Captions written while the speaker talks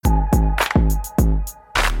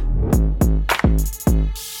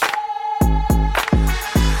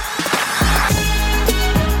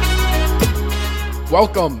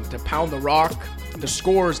Welcome to Pound the Rock, the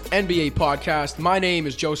Scores NBA podcast. My name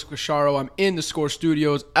is Joseph Cacharo. I'm in the Score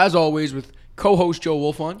Studios, as always, with co-host Joe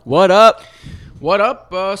Wolfon. What up? What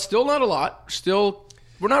up? Still not a lot.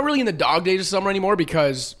 We're not really in the dog days of summer anymore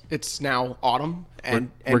because it's now autumn. And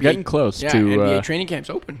we're getting close to... NBA training camp's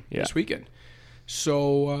open this weekend.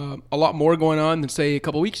 So a lot more going on than, say, a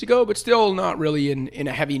couple weeks ago, but still not really in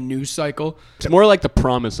a heavy news cycle. It's more like the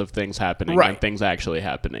promise of things happening Right. than things actually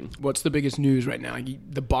happening. What's the biggest news right now?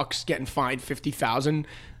 The Bucks getting fined $50,000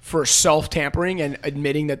 for self-tampering and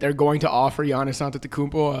admitting that they're going to offer Giannis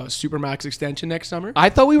Antetokounmpo a supermax extension next summer. I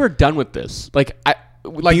thought we were done with this.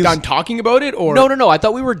 Done talking about it? Or No. I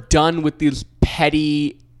thought we were done with these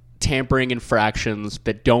petty tampering infractions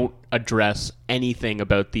that don't address anything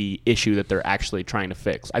about the issue that they're actually trying to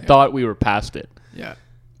fix. I thought we were past it. Yeah.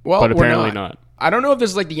 Well, but apparently we're not. I don't know if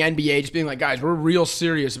this is like the NBA just being like, guys, we're real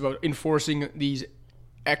serious about enforcing these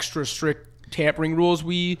extra strict tampering rules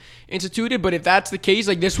we instituted, but if that's the case,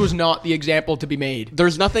 like, this was not the example to be made.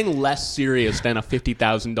 There's nothing less serious than a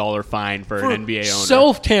 $50,000 fine for an NBA owner.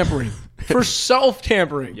 Self-tampering. For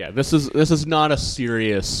self-tampering. Yeah, this is not a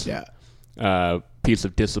serious piece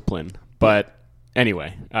of discipline. But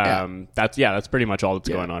anyway, that's pretty much all that's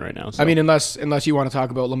going on right now. So. I mean, unless you want to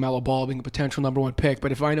talk about LaMelo Ball being a potential number one pick,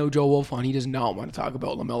 but if I know Joe Wolfon, he does not want to talk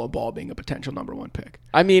about LaMelo Ball being a potential number one pick.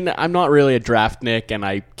 I mean, I'm not really a draft Nick, and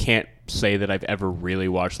I can't say that I've ever really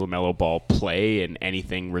watched LaMelo Ball play in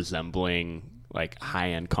anything resembling like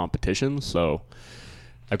high-end competition, so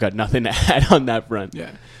I've got nothing to add on that front.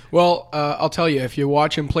 Yeah. Well, I'll tell you, if you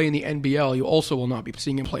watch him play in the NBL, you also will not be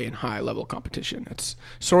seeing him play in high-level competition.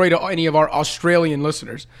 Sorry to any of our Australian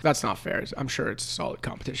listeners. That's not fair. I'm sure it's solid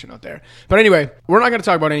competition out there. But anyway, we're not going to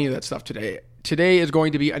talk about any of that stuff today. Today is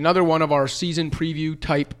going to be another one of our season preview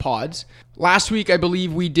type pods. Last week, I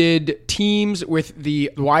believe we did teams with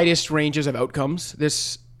the widest ranges of outcomes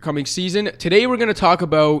this coming season. Today, we're going to talk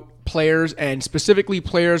about players, and specifically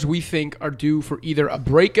players we think are due for either a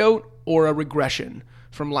breakout or a regression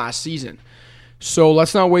from last season. So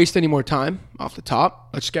let's not waste any more time off the top.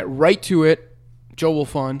 Let's get right to it. Joe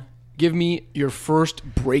Wolfon, give me your first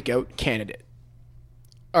breakout candidate.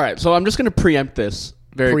 All right, so I'm just going to preempt this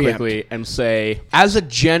very quickly and say, as a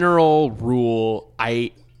general rule,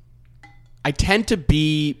 I tend to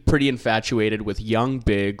be pretty infatuated with young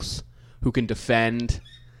bigs who can defend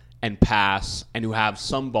and pass and who have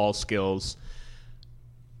some ball skills.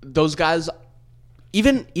 Those guys,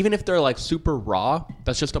 even if they're like super raw,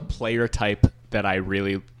 that's just a player type that I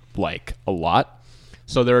really like a lot.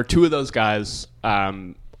 So there are two of those guys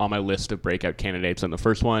on my list of breakout candidates, and the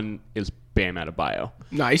first one is Bam Adebayo.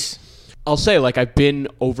 Nice. I'll say, like, I've been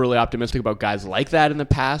overly optimistic about guys like that in the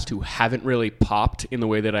past who haven't really popped in the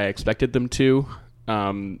way that I expected them to.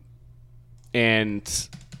 And,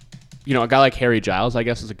 you know, a guy like Harry Giles, I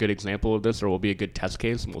guess, is a good example of this, or will be a good test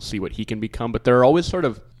case, and we'll see what he can become. But there are always sort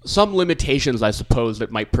of some limitations, I suppose,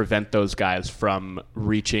 that might prevent those guys from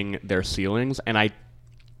reaching their ceilings. And I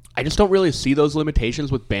just don't really see those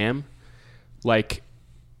limitations with Bam. Like,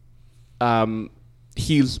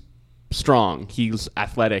 he's strong, he's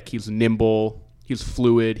athletic, he's nimble, he's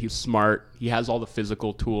fluid, he's smart, he has all the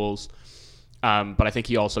physical tools, but I think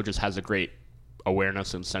he also just has a great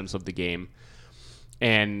awareness and sense of the game,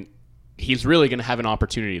 and he's really going to have an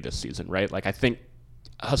opportunity this season, right? Like, I think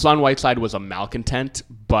Hassan Whiteside was a malcontent,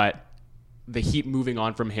 but the Heat moving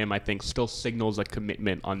on from him, I think, still signals a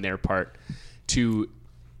commitment on their part to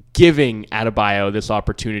giving Adebayo this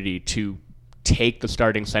opportunity to take the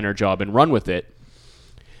starting center job and run with it.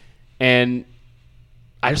 And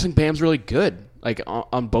I just think Bam's really good. Like,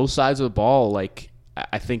 on both sides of the ball, like,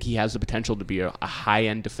 I think he has the potential to be a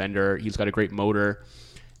high-end defender. He's got a great motor.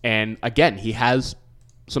 And, again, he has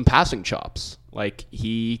some passing chops. Like,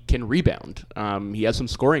 he can rebound. He has some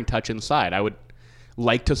scoring touch inside. I would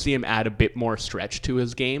like to see him add a bit more stretch to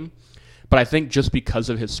his game. But I think just because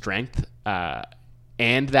of his strength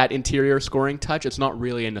and that interior scoring touch, it's not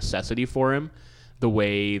really a necessity for him the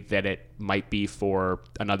way that it might be for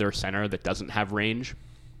another center that doesn't have range.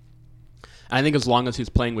 And I think as long as he's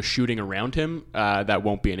playing with shooting around him, that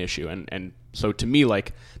won't be an issue. And so to me,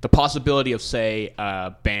 like, the possibility of, say,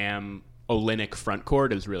 Bam, Olynyk front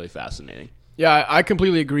court is really fascinating. Yeah, I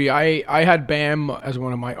completely agree. I had Bam as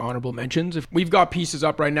one of my honorable mentions. If we've got pieces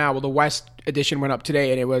up right now, well, the West edition went up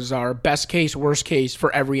today, and it was our best case, worst case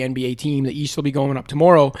for every NBA team. The East will be going up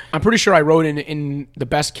tomorrow. I'm pretty sure I wrote in the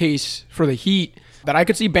best case for the Heat that I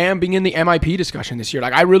could see Bam being in the MIP discussion this year.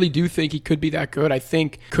 Like, I really do think he could be that good. I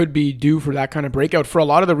think could be due for that kind of breakout for a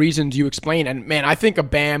lot of the reasons you explained. And, man, I think a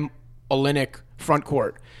Bam, Olynyk front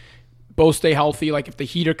court, both stay healthy. Like, if the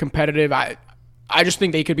Heat are competitive, I I just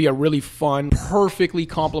think they could be a really fun, perfectly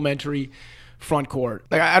complementary front court.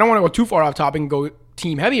 Like, I don't want to go too far off topic and go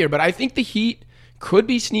team heavier, but I think the Heat could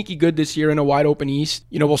be sneaky good this year in a wide open East.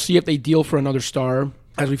 We'll see if they deal for another star.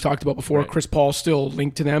 As we've talked about before, right. Chris Paul's still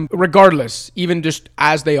linked to them. Regardless, even just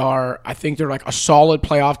as they are, I think they're like a solid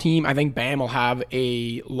playoff team. I think Bam will have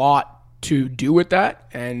a lot to do with that.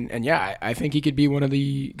 And yeah, I think he could be one of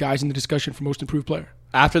the guys in the discussion for most improved player.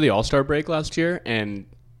 After the All-Star break last year, and,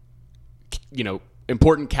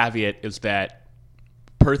 important caveat is that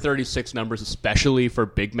per 36 numbers, especially for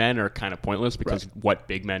big men, are kind of pointless because what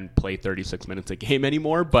big men play 36 minutes a game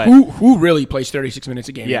anymore? But who really plays 36 minutes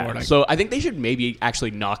a game anymore? Yeah, so I think they should maybe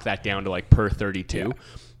actually knock that down to like per 32. Yeah.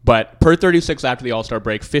 But per 36 after the All-Star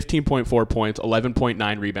break, 15.4 points,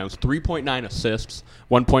 11.9 rebounds, 3.9 assists,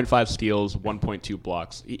 1.5 steals, 1.2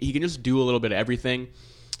 blocks. He can just do a little bit of everything.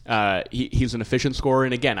 He's an efficient scorer,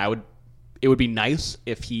 and again, it would be nice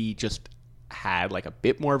if he just had like a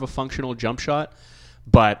bit more of a functional jump shot.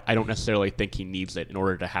 But I don't necessarily think he needs it in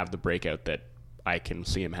order to have the breakout that I can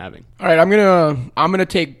see him having. All right, I'm gonna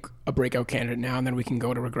take a breakout candidate now, and then we can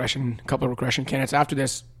go to a couple of regression candidates after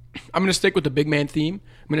this. I'm gonna stick with the big man theme.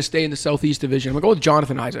 I'm gonna stay in the Southeast Division. I'm gonna go with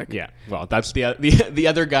Jonathan Isaac. Yeah, well, that's the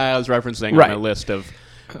other guy I was referencing on my list of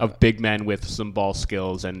big men with some ball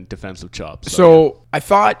skills and defensive chops. So yeah. I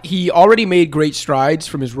thought he already made great strides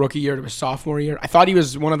from his rookie year to his sophomore year. I thought he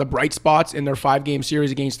was one of the bright spots in their 5-game series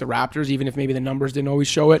against the Raptors, even if maybe the numbers didn't always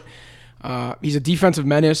show it. He's a defensive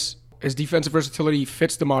menace. His defensive versatility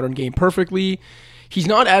fits the modern game perfectly. He's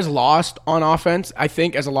not as lost on offense, I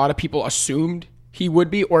think, as a lot of people assumed he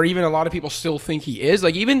would be, or even a lot of people still think he is.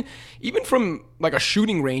 Like even from like a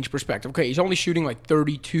shooting range perspective, okay, he's only shooting like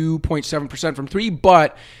 32.7% from three,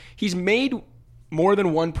 but he's made more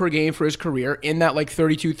than one per game for his career in that like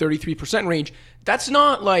 32, 33% range. That's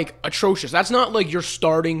not like atrocious. That's not like you're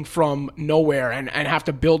starting from nowhere and have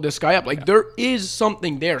to build this guy up. Like there is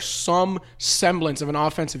something there, some semblance of an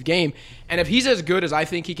offensive game. And if he's as good as I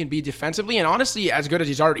think he can be defensively, and honestly as good as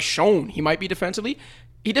he's already shown he might be defensively,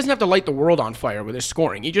 he doesn't have to light the world on fire with his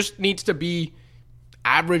scoring. He just needs to be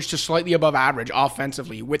average to slightly above average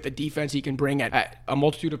offensively with the defense he can bring at a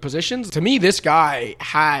multitude of positions. To me, this guy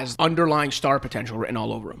has underlying star potential written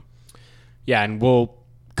all over him. Yeah, and we'll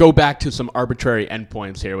go back to some arbitrary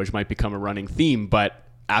endpoints here, which might become a running theme. But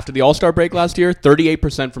after the All-Star break last year,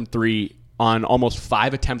 38% from three on almost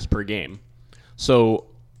 5 attempts per game. So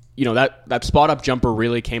that spot-up jumper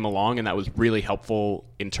really came along, and that was really helpful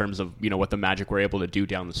in terms of, what the Magic were able to do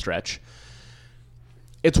down the stretch.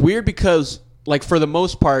 It's weird because, like, for the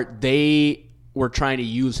most part, they were trying to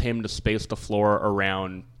use him to space the floor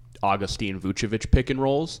around Augustin Vucevic pick and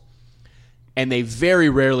rolls, and they very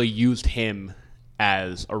rarely used him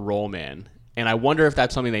as a roll man. And I wonder if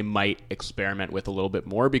that's something they might experiment with a little bit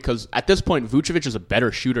more, because at this point, Vucevic is a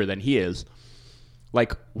better shooter than he is.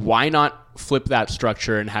 Like, why not flip that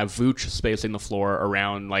structure and have Vooch spacing the floor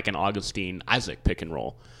around like an Augustin Isaac pick and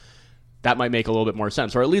roll? That might make a little bit more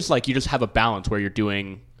sense. Or at least like you just have a balance where you're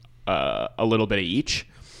doing a little bit of each.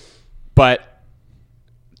 But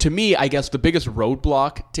to me, I guess the biggest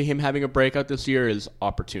roadblock to him having a breakout this year is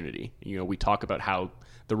opportunity. We talk about how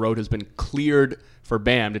the road has been cleared for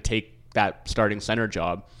Bam to take that starting center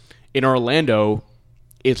job. In Orlando,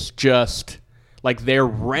 it's just like they're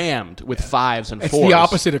rammed with 5s and 4s. It's the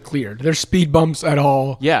opposite of cleared. There's speed bumps at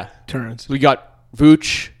all turns. We got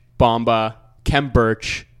Vooch, Bamba, Kem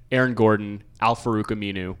Birch, Aaron Gordon, Al-Farouq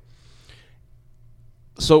Aminu.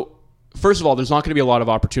 So, first of all, there's not going to be a lot of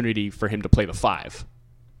opportunity for him to play the 5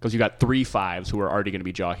 because you got 3 5s who are already going to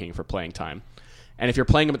be jockeying for playing time. And if you're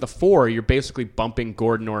playing him at the 4, you're basically bumping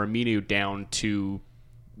Gordon or Aminu down to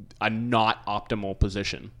a not optimal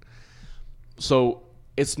position. So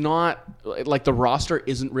it's not like the roster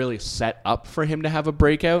isn't really set up for him to have a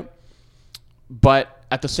breakout. But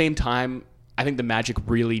at the same time, I think the Magic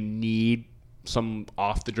really need some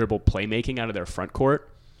off the dribble playmaking out of their front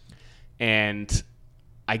court. And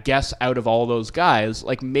I guess out of all those guys,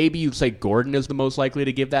 like maybe you'd say Gordon is the most likely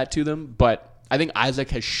to give that to them. But I think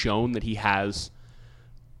Isaac has shown that he has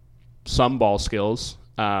some ball skills.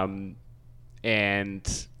 And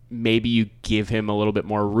maybe you give him a little bit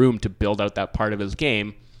more room to build out that part of his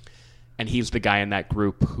game, and he's the guy in that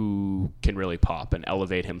group who can really pop and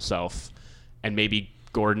elevate himself. And maybe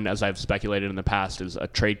Gordon, as I've speculated in the past, is a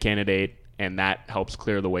trade candidate, and that helps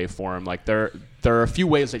clear the way for him. Like there are a few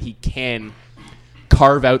ways that he can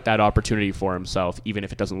carve out that opportunity for himself, even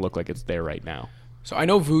if it doesn't look like it's there right now. So I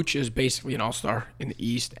know Vooch is basically an all-star in the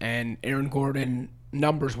East, and Aaron Gordon,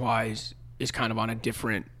 numbers-wise, is kind of on a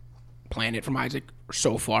different planet from Isaac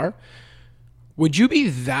so far. Would you be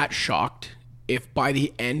that shocked if by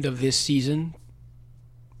the end of this season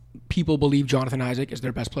people believe Jonathan Isaac is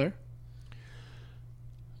their best player?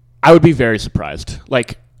 I would be very surprised.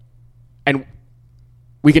 And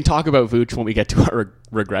we can talk about Vooch when we get to our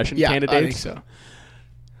regression candidates. I think so.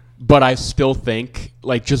 But I still think,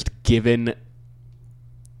 just given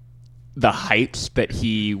the heights that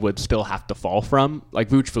he would still have to fall from,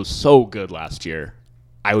 Vooch was so good last year.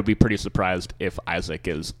 I would be pretty surprised if Isaac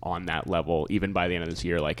is on that level even by the end of this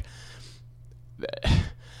year.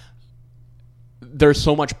 There's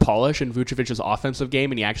so much polish in Vucevic's offensive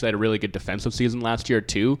game, and he actually had a really good defensive season last year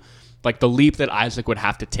too. The leap that Isaac would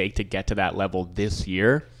have to take to get to that level this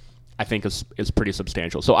year, I think is pretty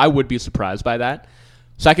substantial. So I would be surprised by that.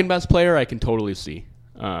 Second best player, I can totally see.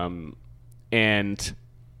 And,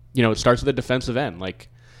 it starts with the defensive end.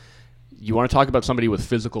 You want to talk about somebody with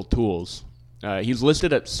physical tools. He's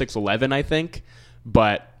listed at 6'11", I think,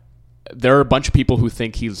 but there are a bunch of people who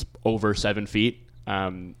think he's over 7 feet.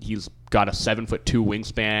 He's got a 7'2"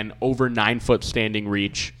 wingspan, over 9 foot standing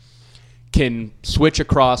reach, can switch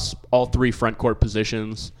across all 3 front court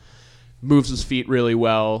positions, moves his feet really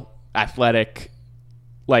well, athletic.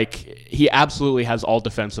 He absolutely has all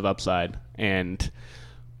defensive upside. And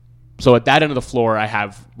so at that end of the floor, I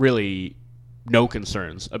have really no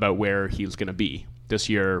concerns about where he's going to be this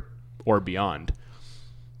year or beyond.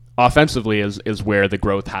 Offensively is where the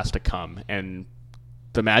growth has to come. And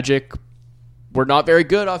the Magic were not very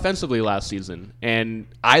good offensively last season. And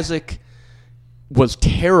Isaac was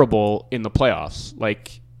terrible in the playoffs.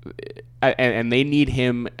 And they need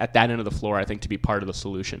him at that end of the floor, I think, to be part of the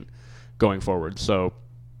solution going forward. So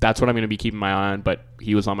that's what I'm going to be keeping my eye on. But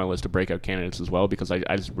he was on my list of breakout candidates as well because I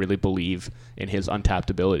just really believe in his untapped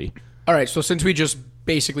ability. All right, so since we just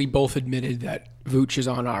basically both admitted that Vooch is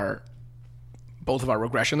on both of our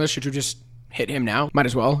regression lists, should you just hit him now? Might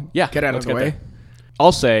as well. Yeah, get out of the way. There.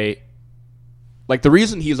 I'll say, the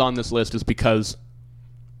reason he's on this list is because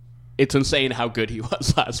it's insane how good he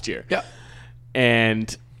was last year. Yeah.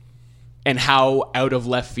 And how out of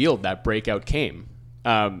left field that breakout came.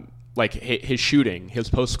 His shooting, his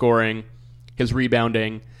post scoring, his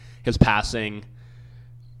rebounding, his passing.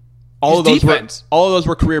 All of those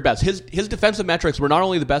were career best. His defensive metrics were not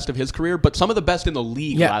only the best of his career, but some of the best in the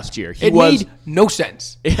league last year. It made no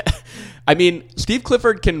sense. I mean, Steve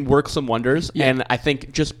Clifford can work some wonders, and I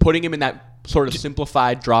think just putting him in that sort of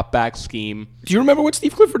simplified drop back scheme. Do you remember what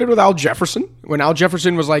Steve Clifford did with Al Jefferson? When Al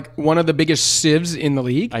Jefferson was one of the biggest sieves in the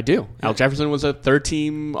league? I do. Al Jefferson was a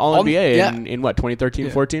third-team All-NBA in what,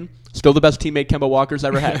 2013-14? Still the best teammate Kemba Walker's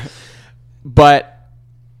ever had. But,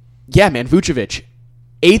 yeah, man, Vucevic,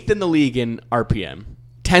 8th in the league in RPM,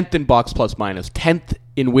 10th in box plus minus, 10th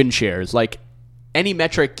in win shares. Any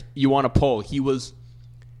metric you want to pull, he was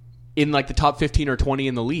in the top 15 or 20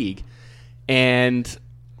 in the league. And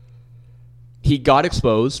he got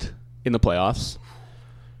exposed in the playoffs.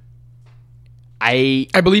 I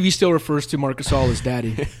believe he still refers to Marc Gasol as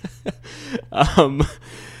daddy.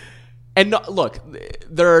 Look,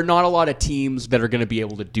 there are not a lot of teams that are going to be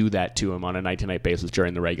able to do that to him on a night-to-night basis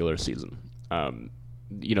during the regular season.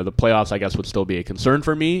 The playoffs, I guess, would still be a concern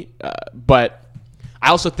for me. But I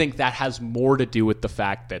also think that has more to do with the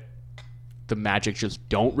fact that the Magic just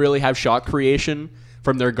don't really have shot creation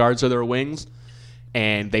from their guards or their wings.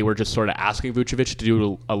 And they were just sort of asking Vucevic to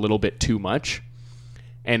do a little bit too much.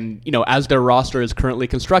 And, as their roster is currently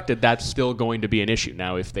constructed, that's still going to be an issue.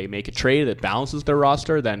 Now, if they make a trade that balances their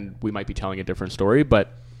roster, then we might be telling a different story.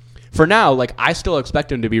 But for now, I still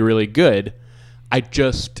expect him to be really good. I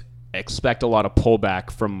just expect a lot of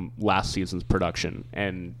pullback from last season's production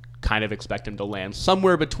and kind of expect him to land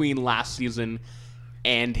somewhere between last season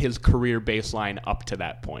and his career baseline up to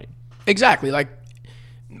that point. Exactly.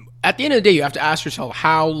 At the end of the day, you have to ask yourself,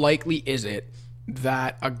 how likely is it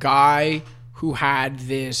that a guy who had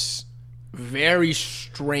this very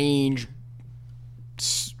strange,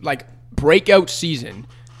 breakout season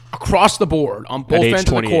across the board on both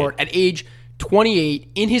ends of the court at age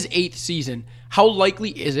 28 in his 8th season, how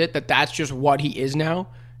likely is it that that's just what he is now?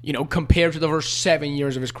 Compared to the first 7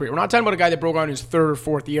 years of his career. We're not talking about a guy that broke out in his 3rd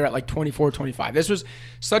or 4th year at 24, 25. This was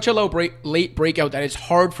such a late breakout that it's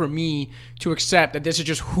hard for me to accept that this is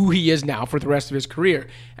just who he is now for the rest of his career.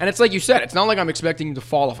 And it's like you said, it's not like I'm expecting him to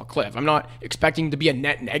fall off a cliff. I'm not expecting him to be a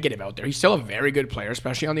net negative out there. He's still a very good player,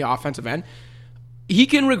 especially on the offensive end. He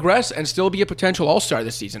can regress and still be a potential all-star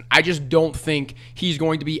this season. I just don't think he's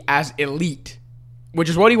going to be as elite, which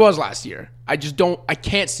is what he was last year. I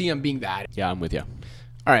can't see him being that. Yeah, I'm with you.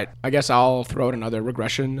 All right, I guess I'll throw out another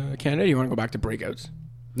regression candidate. You want to go back to breakouts?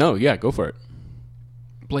 No, yeah, go for it.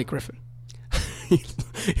 Blake Griffin.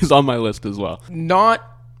 He's on my list as well. Not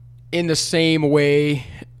in the same way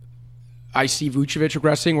I see Vucevic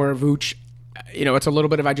regressing, where Vooch It's a little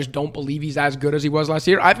bit of I just don't believe he's as good as he was last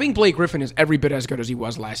year. I think Blake Griffin is every bit as good as he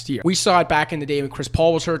was last year. We saw it back in the day when Chris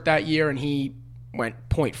Paul was hurt that year and he went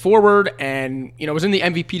point forward and, was in the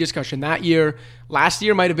MVP discussion that year. Last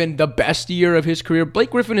year might have been the best year of his career. Blake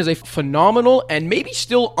Griffin is a phenomenal and maybe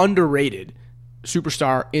still underrated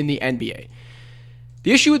superstar in the NBA.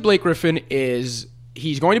 The issue with Blake Griffin is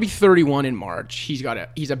he's going to be 31 in March. He's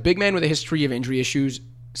a big man with a history of injury issues,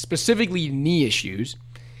 specifically knee issues.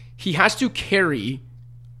 He has to carry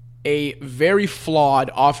a very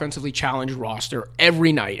flawed, offensively challenged roster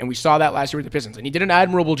every night. And we saw that last year with the Pistons. And he did an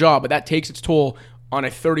admirable job, but that takes its toll on a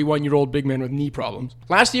 31-year-old big man with knee problems.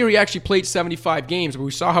 Last year, he actually played 75 games, but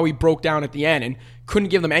we saw how he broke down at the end and couldn't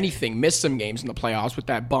give them anything, missed some games in the playoffs with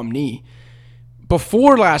that bum knee.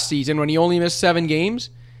 Before last season, when he only missed 7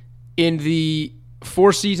 games, in the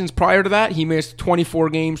 4 seasons prior to that, he missed 24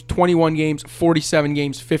 games, 21 games, 47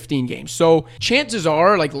 games, 15 games. So chances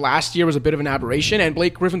are, last year was a bit of an aberration, and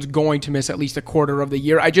Blake Griffin's going to miss at least a quarter of the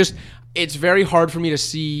year. It's very hard for me to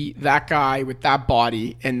see that guy with that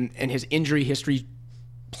body and his injury history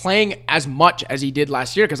playing as much as he did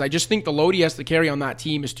last year, because I just think the load he has to carry on that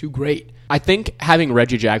team is too great. I think having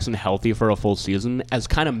Reggie Jackson healthy for a full season, as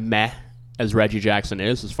kind of meh as Reggie Jackson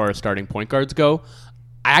is as far as starting point guards go,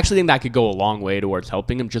 I actually think that could go a long way towards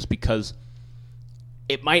helping him, just because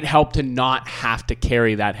it might help to not have to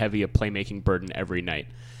carry that heavy a playmaking burden every night.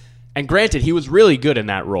 And granted, he was really good in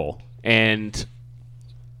that role. And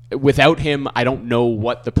without him, I don't know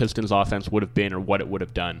what the Pistons offense would have been or what it would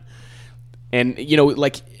have done. And,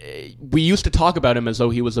 we used to talk about him as though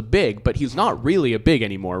he was a big, but he's not really a big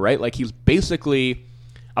anymore, right? He's basically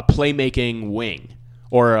a playmaking wing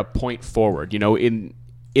or a point forward, in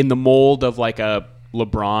the mold of a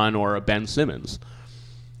LeBron or a Ben Simmons.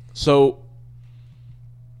 So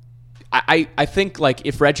I think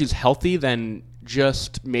if Reggie's healthy, then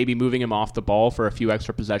just maybe moving him off the ball for a few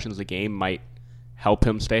extra possessions a game might help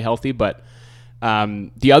him stay healthy. But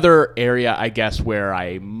the other area, I guess, where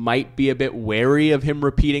I might be a bit wary of him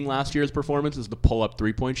repeating last year's performance is the pull-up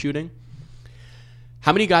three-point shooting.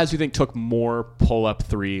 How many guys do you think took more pull-up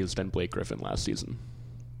threes than Blake Griffin last season?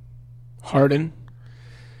 Harden.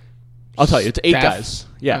 I'll tell you, it's 8 Steph? guys.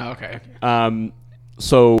 Yeah. Oh, okay.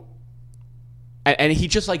 So, and he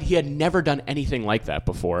just he had never done anything like that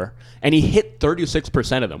before, and he hit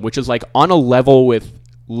 36% of them, which is on a level with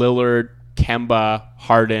Lillard, Kemba,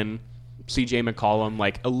 Harden, CJ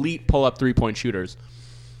McCollum, elite pull-up three-point shooters.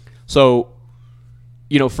 So,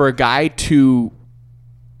 for a guy to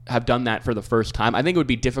have done that for the first time, I think it would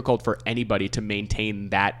be difficult for anybody to maintain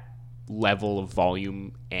that level of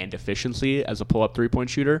volume and efficiency as a pull-up three-point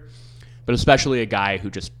shooter, but especially a guy who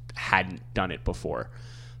just hadn't done it before.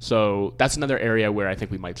 So that's another area where I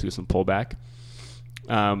think we might see some pullback.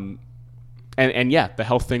 And yeah, the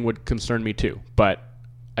health thing would concern me too. But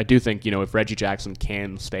I do think, if Reggie Jackson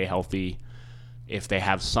can stay healthy, if they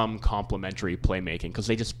have some complementary playmaking, because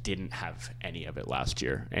they just didn't have any of it last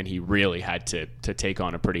year, and he really had to take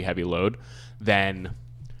on a pretty heavy load, then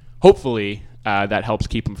hopefully that helps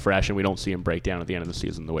keep him fresh and we don't see him break down at the end of the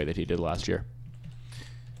season the way that he did last year.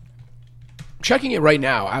 Checking it right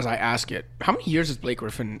now as I ask it, how many years does Blake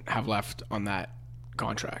Griffin have left on that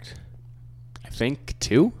contract? I think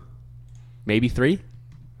 2, maybe 3.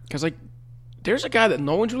 Because there's a guy that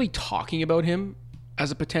no one's really talking about him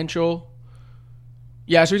as a potential.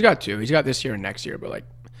 Yeah, so he's got 2. He's got this year and next year, but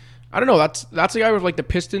I don't know. That's a guy with the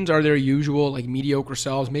Pistons are their usual mediocre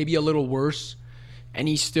selves, maybe a little worse, and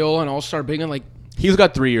he's still an all-star big one. He's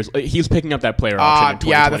got 3 years. He's picking up that player option.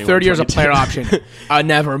 Yeah, the third year's a player option.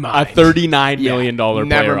 Never mind. A $39 million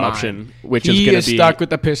player option, which is going to be... He is stuck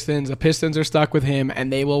with the Pistons. The Pistons are stuck with him,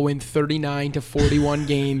 and they will win 39 to 41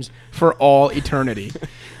 games for all eternity.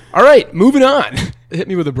 All right, moving on. Hit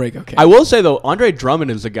me with a break, okay? I will say, though, Andre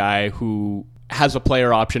Drummond is a guy who has a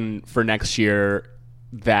player option for next year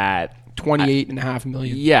that... $28.5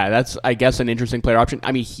 million. Yeah, that's, I guess, an interesting player option.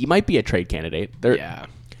 I mean, he might be a trade candidate. There are...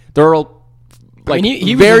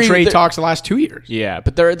 he was in trade talks the last 2 years. Yeah,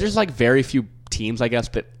 but there's very few teams, I guess,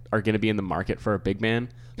 that are going to be in the market for a big man,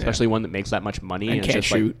 especially one that makes that much money and can't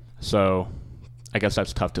shoot. So, I guess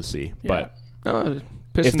that's tough to see. Yeah.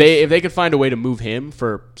 But if they could find a way to move him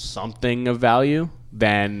for something of value,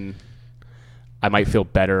 then I might feel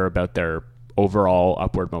better about their overall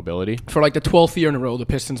upward mobility. For the 12th year in a row, the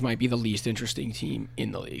Pistons might be the least interesting team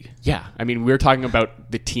in the league. Yeah. I mean, we're talking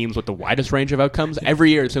about the teams with the widest range of outcomes.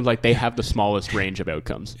 Every year, it seems like they have the smallest range of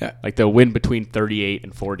outcomes. Yeah. They'll win between 38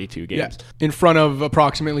 and 42 games. Yeah. In front of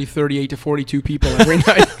approximately 38 to 42 people every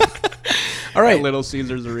night. All right. At Little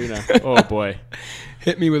Caesars Arena. Oh, boy.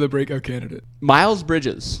 Hit me with a breakout candidate. Miles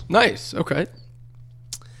Bridges. Nice. Okay.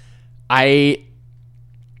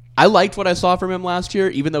 I liked what I saw from him last year,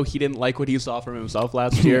 even though he didn't like what he saw from himself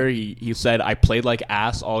last year. He said, I played like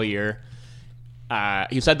ass all year.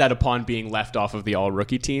 He said that upon being left off of the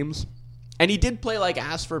all-rookie teams. And he did play like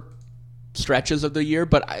ass for stretches of the year,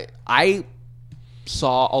 but I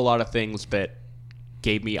saw a lot of things that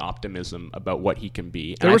gave me optimism about what he can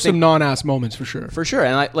be. There were some non-ass moments for sure. For sure.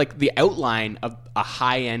 And like the outline of a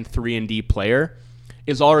high-end 3-and-D player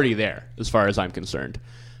is already there as far as I'm concerned.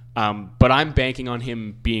 But I'm banking on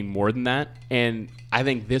him being more than that. And I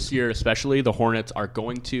think this year especially, the Hornets are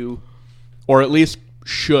going to, or at least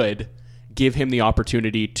should, give him the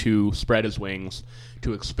opportunity to spread his wings,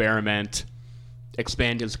 to experiment,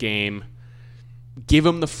 expand his game, give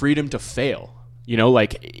him the freedom to fail. You know,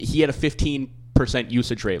 like he had a 15%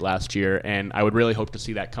 usage rate last year, and I would really hope to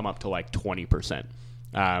see that come up to like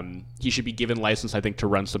 20%. He should be given license, I think, to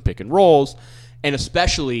run some pick and rolls, and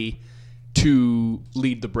especially to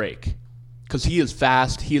lead the break, because he is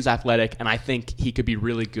fast, he is athletic, and I think he could be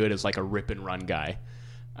really good as like a rip and run guy,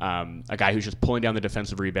 a guy who's just pulling down the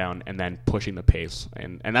defensive rebound and then pushing the pace.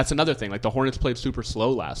 And that's another thing. Like the Hornets played super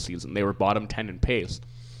slow last season; they were bottom 10 in pace.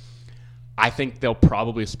 I think they'll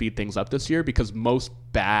probably speed things up this year because most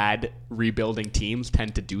bad rebuilding teams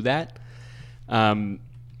tend to do that. And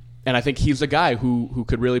I think he's a guy who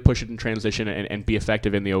could really push it in transition and be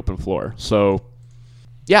effective in the open floor. So,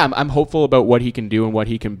 yeah, I'm hopeful about what he can do and what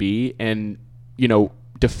he can be. And, you know,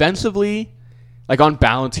 defensively, like on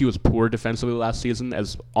balance, he was poor defensively last season,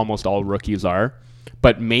 as almost all rookies are.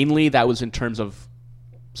 But mainly that was in terms of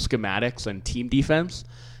schematics and team defense.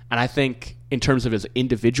 And I think in terms of his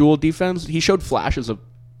individual defense, he showed flashes of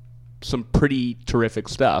some pretty terrific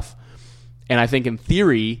stuff. And I think in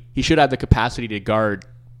theory, he should have the capacity to guard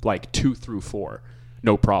like 2 through 4,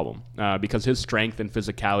 no problem, because his strength and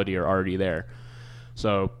physicality are already there.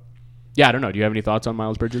 So, yeah, I don't know. Do you have any thoughts on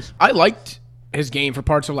Miles Bridges? I liked his game for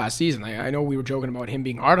parts of last season. I know we were joking about him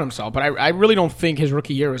being hard on himself, but I really don't think his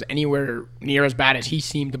rookie year was anywhere near as bad as he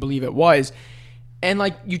seemed to believe it was. And,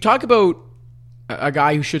 like, you talk about a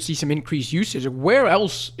guy who should see some increased usage. Where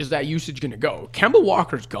else is that usage going to go? Kemba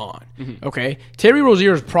Walker's gone, okay? Terry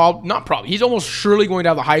Rozier is he's almost surely going to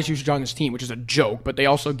have the highest usage on this team, which is a joke, but they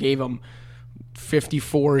also gave him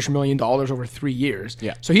 $54-ish million over 3 years.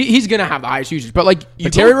 Yeah. So he's going to have the highest usage. But, like,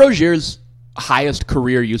 Terry Rozier's highest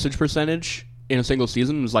career usage percentage in a single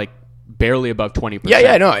season was, like, barely above 20%.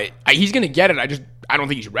 Yeah, no. He's going to get it. I don't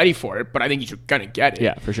think he's ready for it, but I think he's going to get it.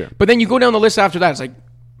 Yeah, for sure. But then you go down the list after that. It's like,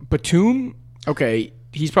 Batum, okay,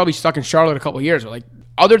 he's probably stuck in Charlotte a couple of years. But like,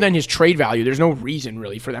 other than his trade value, there's no reason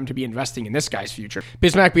really for them to be investing in this guy's future.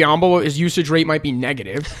 Bismack Biyombo, his usage rate might be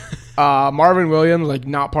negative. Marvin Williams, like,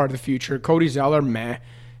 not part of the future. Cody Zeller, meh.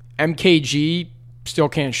 MKG, still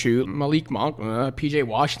can't shoot. Malik Monk, PJ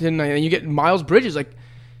Washington. And you get Miles Bridges. Like,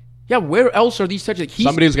 yeah, where else are these such? Like,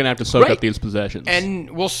 somebody's going to have to soak up these possessions.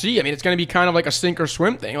 And we'll see. I mean, it's going to be kind of like a sink or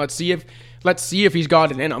swim thing. Let's see if he's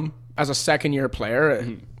got it in him as a second-year player.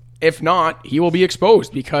 Mm-hmm. If not, he will be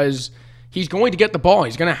exposed because he's going to get the ball.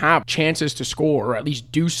 He's going to have chances to score or at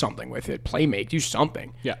least do something with it, do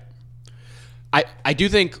something. Yeah. I do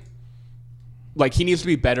think, like, he needs to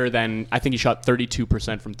be better than, I think he shot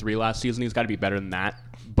 32% from 3 last season. He's got to be better than that.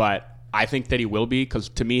 But I think that he will be because,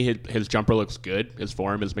 to me, his jumper looks good, his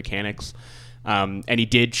form, his mechanics. And he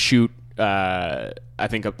did shoot, I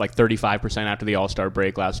think, like 35% after the All-Star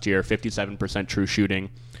break last year, 57% true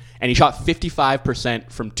shooting. And he shot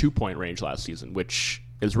 55% from 2-point range last season, which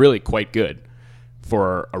is really quite good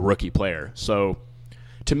for a rookie player. So,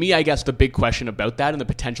 to me, I guess the big question about that and the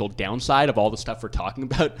potential downside of all the stuff we're talking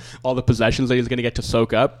about, all the possessions that he's going to get to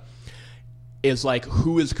soak up, is like,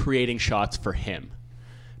 who is creating shots for him?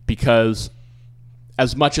 Because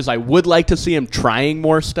as much as I would like to see him trying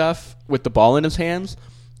more stuff with the ball in his hands,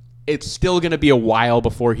 it's still going to be a while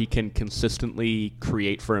before he can consistently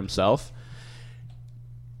create for himself.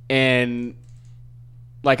 And,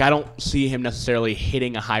 like, I don't see him necessarily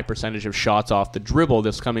hitting a high percentage of shots off the dribble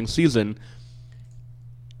this coming season.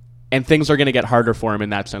 And things are going to get harder for him in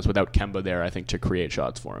that sense without Kemba there, I think, to create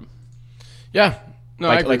shots for him. Yeah. No,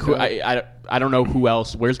 I don't know who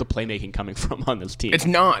else. Where's the playmaking coming from on this team? It's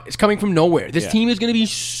not. It's coming from nowhere. This team is going to be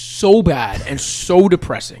so bad and so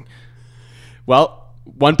depressing. Well,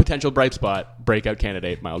 one potential bright spot, breakout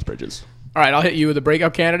candidate, Miles Bridges. All right, I'll hit you with a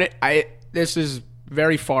breakout candidate. This is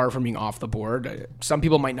very far from being off the board. Some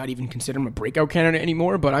people might not even consider him a breakout candidate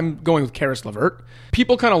anymore, but I'm going with Karis LeVert.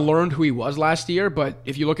 People kind of learned who he was last year, but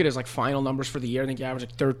if you look at his like final numbers for the year, I think he averaged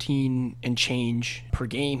like 13 and change per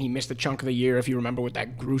game. He missed a chunk of the year, if you remember, with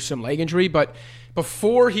that gruesome leg injury. But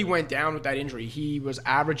before he went down with that injury, he was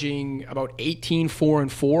averaging about 18, 4,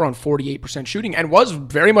 and 4 on 48% shooting and was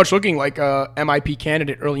very much looking like a MIP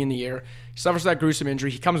candidate early in the year. He suffers that gruesome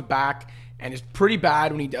injury. He comes back and it's pretty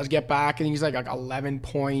bad when he does get back. And he's like 11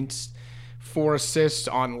 points, 4 assists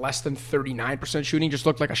on less than 39% shooting. Just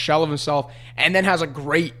looked like a shell of himself. And then has a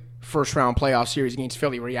great first-round playoff series against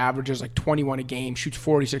Philly where he averages like 21 a game, shoots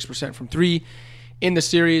 46% from 3 in the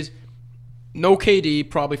series. No KD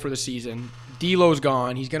probably for the season. D'Lo's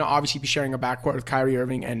gone. He's going to obviously be sharing a backcourt with Kyrie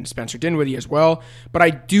Irving and Spencer Dinwiddie as well. But I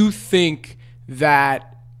do think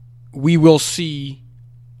that we will see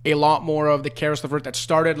a lot more of the Karis LeVert that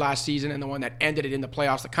started last season and the one that ended it in the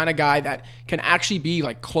playoffs, the kind of guy that can actually be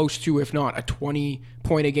like close to, if not a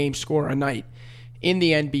 20-point-a-game scorer a night in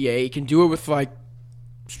the NBA. He can do it with like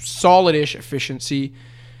solid-ish efficiency.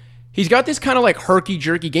 He's got this kind of like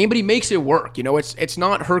herky-jerky game, but he makes it work. You know, it's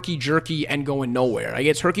not herky-jerky and going nowhere. Like,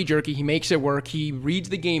 it's herky-jerky. He makes it work. He reads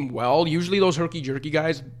the game well. Usually those herky-jerky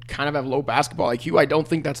guys kind of have low basketball IQ. I don't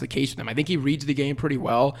think that's the case with him. I think he reads the game pretty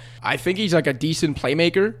well. I think he's like a decent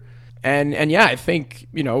playmaker. And yeah, I think,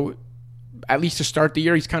 you know, at least to start the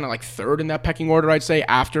year, he's kind of like third in that pecking order, I'd say,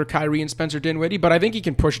 after Kyrie and Spencer Dinwiddie. But I think he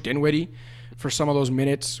can push Dinwiddie for some of those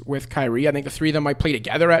minutes with Kyrie. I think the three of them might play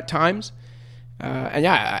together at times. And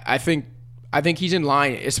yeah, I think he's in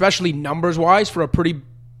line, especially numbers-wise, for a pretty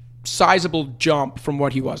sizable jump from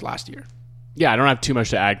what he was last year. Yeah, I don't have too much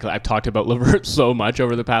to add because I've talked about LeVert so much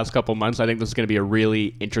over the past couple months. I think this is going to be a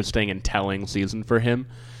really interesting and telling season for him.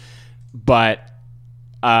 But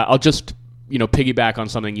I'll just, you know, piggyback on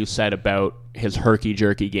something you said about his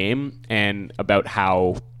herky-jerky game and about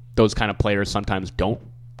how those kind of players sometimes don't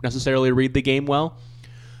necessarily read the game well.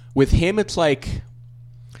 With him, it's like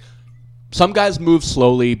some guys move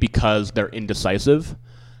slowly because they're indecisive,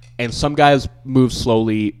 and some guys move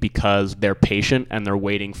slowly because they're patient and they're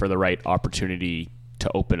waiting for the right opportunity to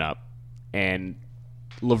open up. And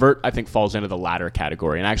LeVert, I think, falls into the latter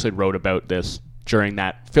category. And I actually wrote about this during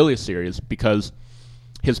that Philly series because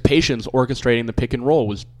his patience orchestrating the pick and roll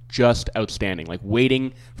was just outstanding. Like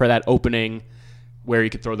waiting for that opening where he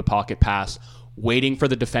could throw the pocket pass, waiting for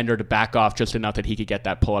the defender to back off just enough that he could get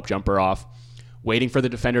that pull-up jumper off, waiting for the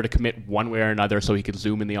defender to commit one way or another so he could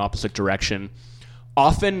zoom in the opposite direction.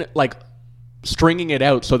 Often, like, stringing it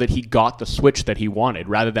out so that he got the switch that he wanted,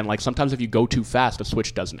 rather than, like, sometimes if you go too fast, the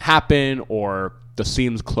switch doesn't happen or the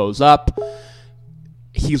seams close up.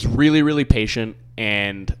 He's really, really patient,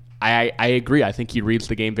 and I agree. I think he reads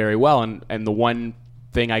the game very well, and the one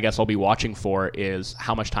thing I guess I'll be watching for is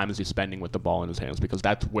how much time is he spending with the ball in his hands, because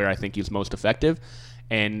that's where I think he's most effective,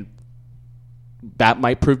 and that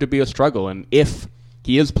might prove to be a struggle. And if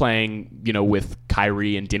he is playing, you know, with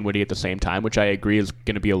Kyrie and Dinwiddie at the same time, which I agree is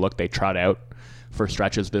going to be a look they trot out for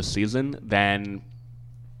stretches this season, then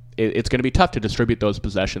it's going to be tough to distribute those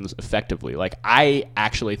possessions effectively. Like, I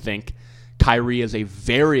actually think Kyrie is a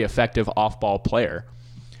very effective off-ball player.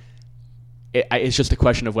 It's just a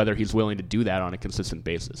question of whether he's willing to do that on a consistent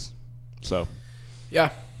basis. So, yeah.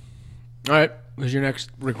 All right. Who's your next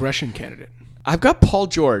regression candidate? I've got Paul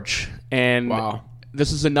George, and wow.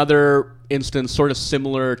 This is another instance sort of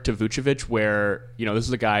similar to Vucevic where, you know, this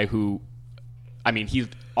is a guy who, I mean, he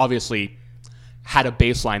obviously had a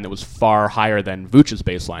baseline that was far higher than Vucevic's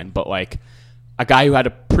baseline, but like a guy who had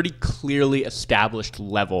a pretty clearly established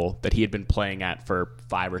level that he had been playing at for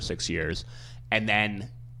 5 or 6 years, and then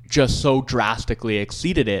just so drastically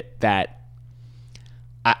exceeded it that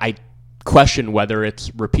I question whether it's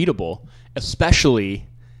repeatable, especially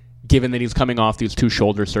given that he's coming off these 2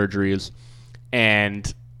 shoulder surgeries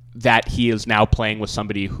and that he is now playing with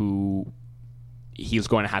somebody who he's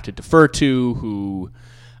going to have to defer to, who,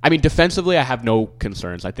 I mean, defensively, I have no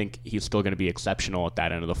concerns. I think he's still going to be exceptional at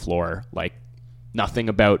that end of the floor. Like, nothing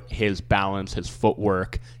about his balance, his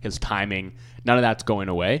footwork, his timing, none of that's going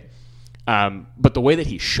away. But the way that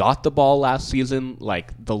he shot the ball last season,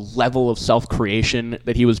 like the level of self-creation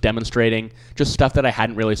that he was demonstrating, just stuff that I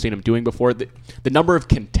hadn't really seen him doing before, the number of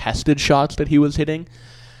contested shots that he was hitting,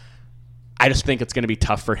 I just think it's going to be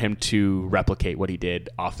tough for him to replicate what he did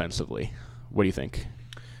offensively. What do you think?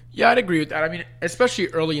 Yeah, I'd agree with that. I mean, especially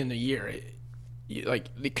early in the year, like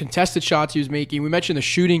the contested shots he was making. We mentioned the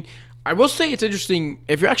shooting. I will say it's interesting.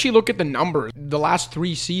 If you actually look at the numbers, the last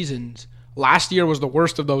 3 seasons, last year was the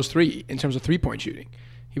worst of those 3 in terms of three-point shooting.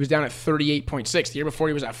 He was down at 38.6. The year before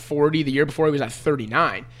he was at 40. The year before he was at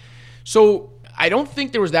 39. So I don't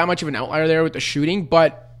think there was that much of an outlier there with the shooting,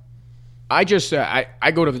 but I just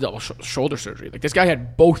I go to the double shoulder surgery. Like, this guy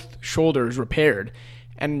had both shoulders repaired,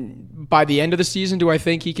 and by the end of the season, do I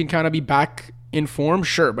think he can kind of be back in form?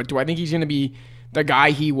 Sure, but do I think he's going to be the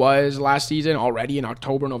guy he was last season already in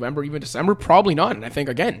October, November, even December? Probably not. And I think,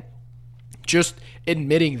 again, just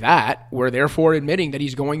admitting that, we're therefore admitting that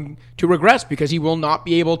he's going to regress because he will not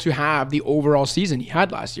be able to have the overall season he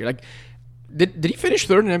had last year. Like, did he finish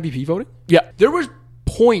third in MVP voting? Yeah. There was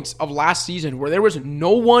points of last season where there was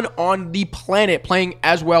no one on the planet playing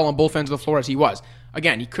as well on both ends of the floor as he was.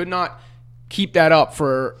 Again, he could not keep that up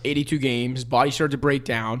for 82 games. His body started to break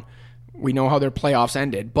down. We know how their playoffs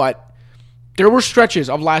ended, but there were stretches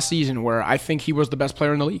of last season where I think he was the best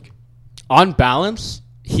player in the league. On balance,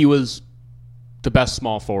 he was the best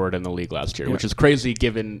small forward in the league last year, which is crazy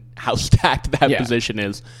given how stacked that position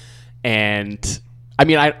is. And I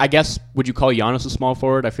mean, I guess, would you call Giannis a small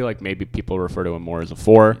forward? I feel like maybe people refer to him more as a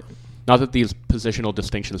 4. Not that these positional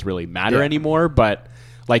distinctions really matter anymore, but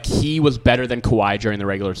like, he was better than Kawhi during the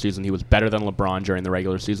regular season. He was better than LeBron during the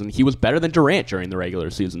regular season. He was better than Durant during the regular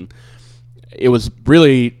season. It was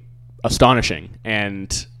really astonishing.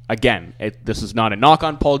 And again, this is not a knock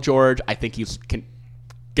on Paul George. I think he's going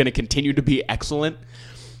to continue to be excellent.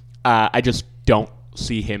 I just don't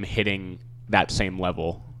see him hitting that same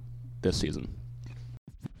level this season.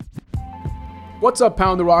 What's up,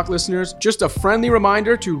 Pound the Rock listeners? Just a friendly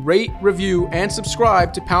reminder to rate, review, and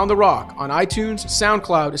subscribe to Pound the Rock on iTunes,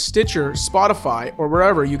 SoundCloud, Stitcher, Spotify, or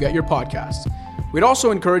wherever you get your podcasts. We'd also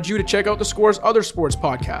encourage you to check out the Score's other sports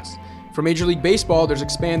podcasts. For Major League Baseball, there's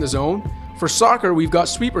Expand the Zone. For soccer, we've got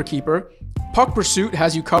Sweeper Keeper. Puck Pursuit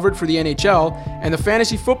has you covered for the NHL. And the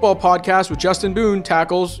Fantasy Football Podcast with Justin Boone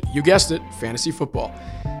tackles, you guessed it, fantasy football.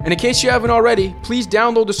 And in case you haven't already, please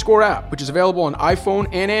download the Score app, which is available on iPhone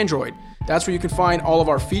and Android. That's where you can find all of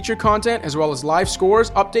our featured content, as well as live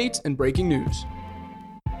scores, updates, and breaking news.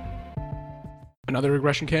 Another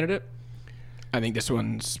regression candidate? I think this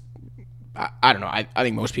one's, I don't know, I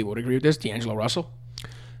think most people would agree with this. D'Angelo Russell.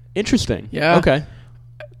 Interesting. Yeah. Okay.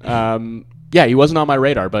 Yeah, he wasn't on my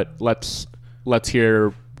radar, but let's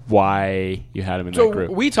hear why you had him in that group.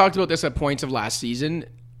 So we talked about this at points of last season,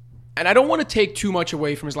 and I don't want to take too much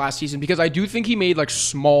away from his last season because I do think he made like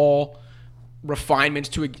small refinements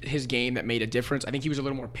to his game that made a difference. I think he was a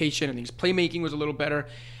little more patient. I think his playmaking was a little better.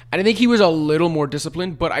 And I think he was a little more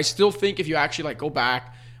disciplined. But I still think if you actually like go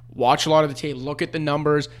back, watch a lot of the tape, look at the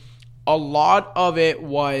numbers, a lot of it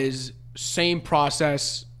was same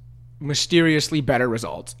process, mysteriously better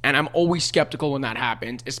results. And I'm always skeptical when that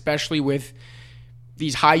happens, especially with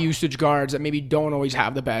these high usage guards that maybe don't always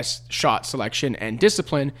have the best shot selection and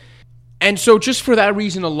discipline. And so just for that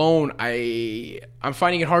reason alone, I'm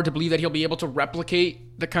finding it hard to believe that he'll be able to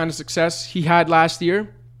replicate the kind of success he had last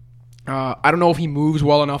year. I don't know if he moves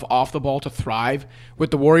well enough off the ball to thrive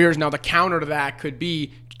with the Warriors. Now, the counter to that could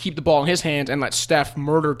be to keep the ball in his hands and let Steph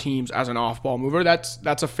murder teams as an off-ball mover. That's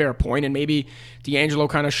a fair point, and maybe D'Angelo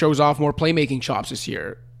kind of shows off more playmaking chops this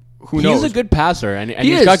year. Who knows? He's a good passer, and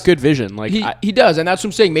he's got good vision. Like he does, and that's what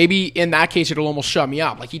I'm saying. Maybe in that case, it'll almost shut me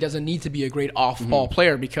up. Like, he doesn't need to be a great off-ball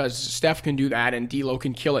player because Steph can do that and D'Lo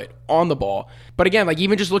can kill it on the ball. But again, like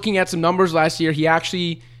even just looking at some numbers last year, he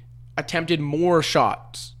actually attempted more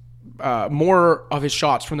shots, more of his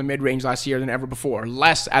shots from the mid-range last year than ever before,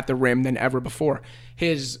 less at the rim than ever before.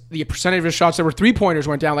 The percentage of his shots that were three-pointers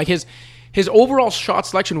went down. Like his overall shot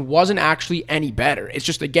selection wasn't actually any better. It's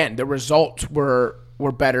just, again, the results were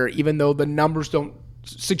better, even though the numbers don't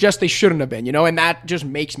suggest they shouldn't have been, and that just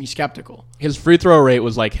makes me skeptical. His free throw rate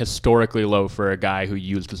was like historically low for a guy who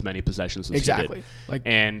used as many possessions as he did.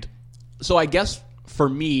 And so I guess for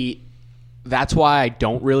me, that's why I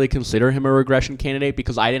don't really consider him a regression candidate,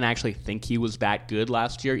 because I didn't actually think he was that good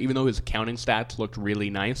last year, even though his counting stats looked really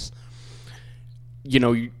nice.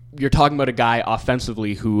 You're talking about a guy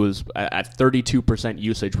offensively who was at 32%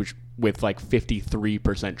 usage, which with like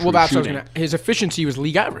 53% true shooting. His efficiency was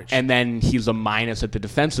league average. And then he's a minus at the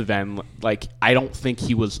defensive end. Like, I don't think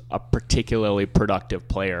he was a particularly productive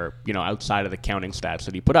player, outside of the counting stats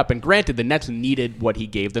that he put up. And granted, the Nets needed what he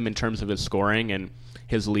gave them in terms of his scoring and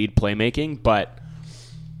his lead playmaking, but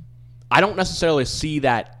I don't necessarily see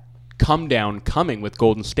that come down coming with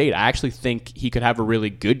Golden State. I actually think he could have a really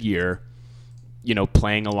good year,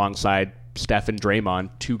 playing alongside Steph and Draymond,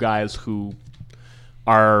 two guys who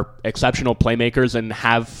are exceptional playmakers and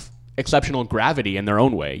have exceptional gravity in their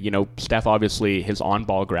own way. Steph, obviously, his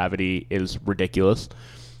on-ball gravity is ridiculous.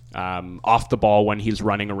 Off the ball, when he's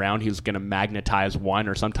running around, he's going to magnetize one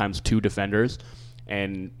or sometimes two defenders.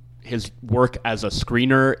 And his work as a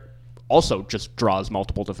screener also just draws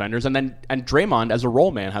multiple defenders. And Draymond, as a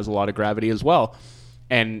roll man, has a lot of gravity as well.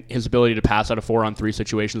 And his ability to pass out of 4-on-3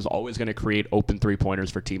 situations is always going to create open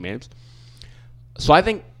three-pointers for teammates. So I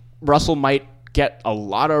think Russell might get a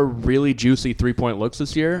lot of really juicy three-point looks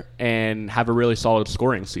this year and have a really solid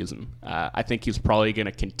scoring season. I think he's probably going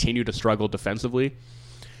to continue to struggle defensively.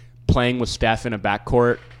 Playing with Steph in a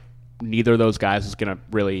backcourt, neither of those guys is going to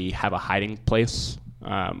really have a hiding place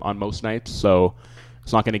on most nights, so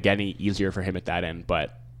it's not going to get any easier for him at that end.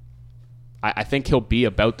 But I think he'll be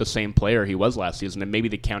about the same player he was last season, and maybe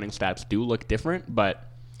the counting stats do look different, but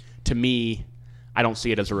to me, I don't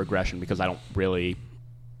see it as a regression because I don't really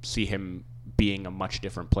see him being a much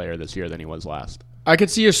different player this year than he was last. I could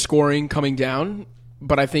see his scoring coming down,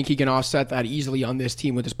 but I think he can offset that easily on this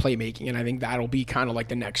team with his playmaking, and I think that'll be kind of like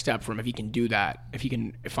the next step for him if he can do that, if he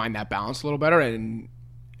can find that balance a little better. And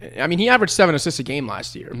I mean, he averaged 7 assists a game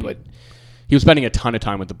last year, but he was spending a ton of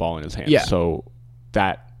time with the ball in his hands, yeah. So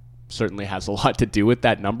that certainly has a lot to do with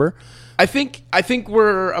that number. I think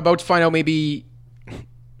we're about to find out maybe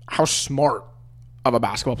how smart of a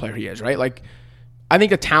basketball player he is, right? Like, I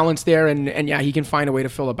think the talent's there, and yeah, he can find a way to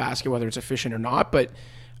fill a basket, whether it's efficient or not. But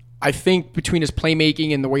I think between his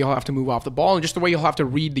playmaking and the way he'll have to move off the ball and just the way he'll have to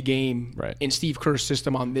read the game in Steve Kerr's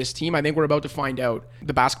system on this team, I think we're about to find out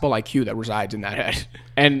the basketball IQ that resides in that head.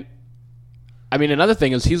 And, I mean, another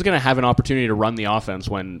thing is he's going to have an opportunity to run the offense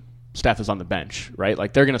when Steph is on the bench, right?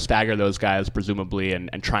 Like, they're going to stagger those guys, presumably,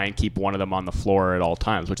 and try and keep one of them on the floor at all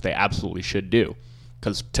times, which they absolutely should do.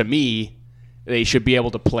 Because, to me, they should be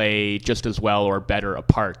able to play just as well or better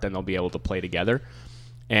apart than they'll be able to play together.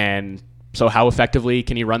 And so how effectively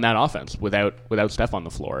can he run that offense without Steph on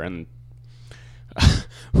the floor? And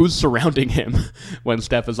who's surrounding him when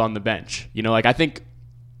Steph is on the bench? You know, like, I think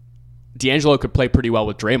D'Angelo could play pretty well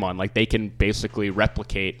with Draymond. Like, they can basically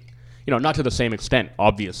replicate, you know, not to the same extent,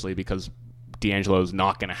 obviously, because D'Angelo is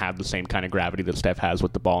not going to have the same kind of gravity that Steph has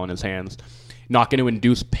with the ball in his hands. Not going to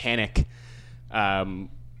induce panic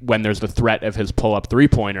when there's the threat of his pull-up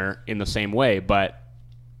three-pointer in the same way, but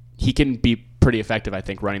he can be pretty effective, I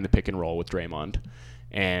think, running the pick and roll with Draymond.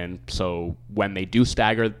 And so when they do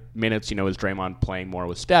stagger minutes, you know, is Draymond playing more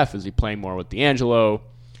with Steph? Is he playing more with D'Angelo?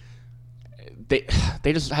 They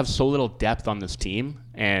just have so little depth on this team,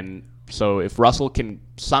 and so if Russell can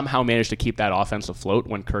somehow manage to keep that offense afloat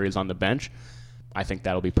when Curry's on the bench, I think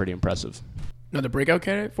that'll be pretty impressive. Another breakout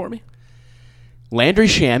candidate for me? Landry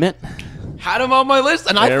Shamet. Had him on my list,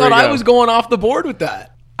 and I thought I was going off the board with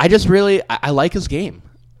that. I just really, I like his game.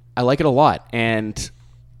 I like it a lot. And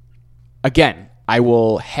again, I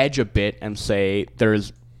will hedge a bit and say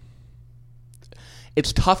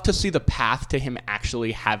it's tough to see the path to him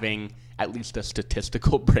actually having at least a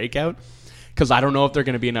statistical breakout, because I don't know if there are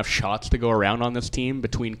going to be enough shots to go around on this team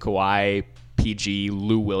between Kawhi, PG,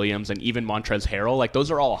 Lou Williams, and even Montrezl Harrell. Like,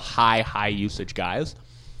 those are all high usage guys.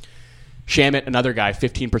 Shamet, another guy,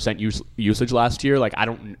 15% usage last year. Like,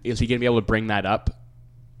 is he going to be able to bring that up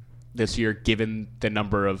this year, given the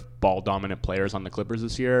number of ball-dominant players on the Clippers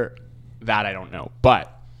this year? That I don't know.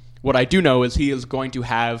 But what I do know is he is going to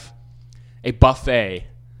have a buffet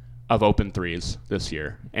of open threes this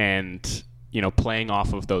year. And, you know, playing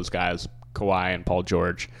off of those guys, Kawhi and Paul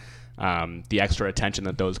George, the extra attention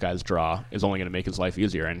that those guys draw is only going to make his life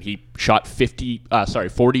easier. And he shot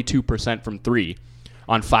 42% from three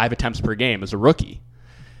on 5 attempts per game as a rookie.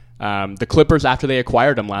 The Clippers, after they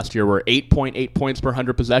acquired him last year, were 8.8 points per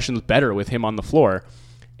 100 possessions better with him on the floor.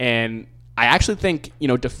 And I actually think, you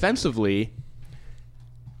know, defensively,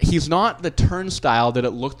 he's not the turnstile that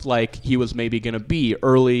it looked like he was maybe going to be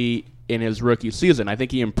early in his rookie season. I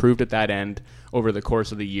think he improved at that end over the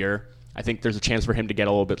course of the year. I think there's a chance for him to get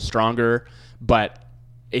a little bit stronger, but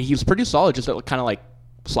he's pretty solid just at kind of like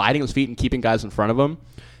sliding his feet and keeping guys in front of him.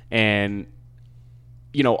 And,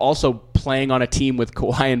 you know, also playing on a team with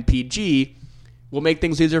Kawhi and PG will make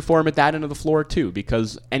things easier for him at that end of the floor too,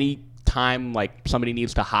 because any time like somebody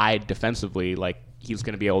needs to hide defensively, like he's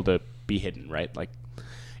going to be able to be hidden, right? Like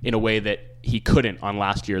in a way that he couldn't on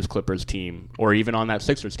last year's Clippers team or even on that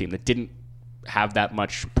Sixers team that didn't have that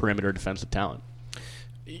much perimeter defensive talent.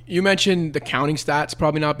 You mentioned the counting stats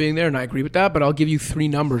probably not being there, and I agree with that, but I'll give you 3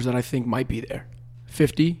 numbers that I think might be there.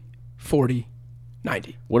 50, 40,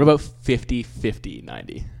 90. What about 50, 50,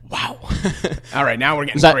 90? Wow. All right, now we're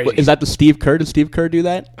getting crazy. Is that the Steve Kerr? Did Steve Kerr do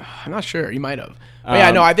that? I'm not sure. He might have. But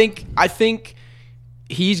yeah, no, I think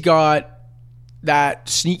he's got that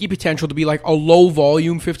sneaky potential to be like a low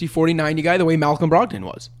volume 50, 40, 90 guy the way Malcolm Brogdon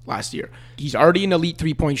was last year. He's already an elite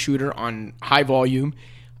 3-point shooter on high volume.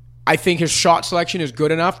 I think his shot selection is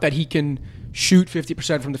good enough that he can shoot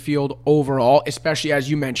 50% from the field overall, especially as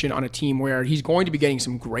you mentioned on a team where he's going to be getting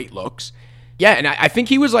some great looks. Yeah, and I think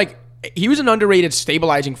he was an underrated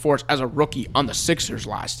stabilizing force as a rookie on the Sixers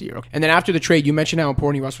last year. And then after the trade, you mentioned how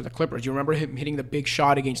important he was for the Clippers. You remember him hitting the big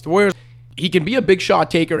shot against the Warriors. He can be a big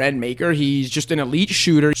shot taker and maker. He's just an elite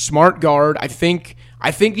shooter, smart guard. I think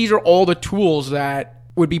these are all the tools that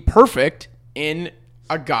would be perfect in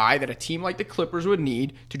a guy that a team like the Clippers would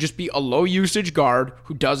need to just be a low usage guard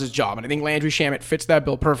who does his job. And I think Landry Shamet fits that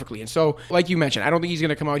bill perfectly. And so, like you mentioned, I don't think he's going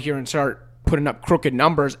to come out here and start putting up crooked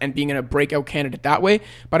numbers and being a breakout candidate that way.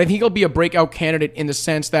 But I think he'll be a breakout candidate in the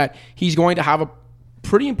sense that he's going to have a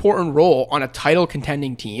pretty important role on a title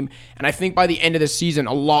contending team. And I think by the end of the season,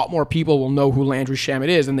 a lot more people will know who Landry Shamet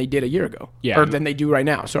is than they did a year ago. Yeah. Or than they do right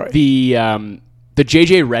now. Sorry. The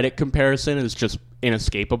JJ Redick comparison is just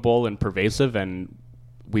inescapable and pervasive, and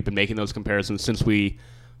we've been making those comparisons since we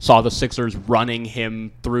saw the Sixers running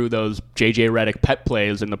him through those JJ Redick pet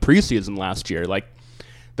plays in the preseason last year. Like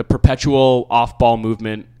the perpetual off-ball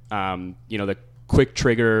movement, the quick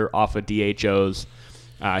trigger off of DHOs,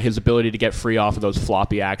 his ability to get free off of those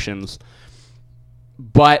floppy actions.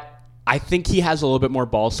 But I think he has a little bit more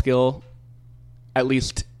ball skill, at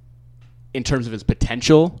least in terms of his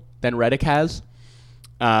potential, than Redick has.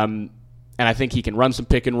 And I think he can run some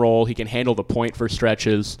pick and roll. He can handle the point for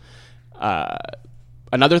stretches.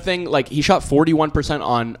 Another thing, like he shot 41%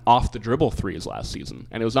 on off the dribble threes last season.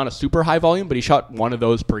 And it was not a super high volume, but he shot one of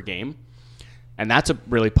those per game. And that's a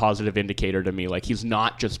really positive indicator to me. Like he's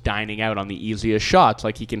not just dining out on the easiest shots.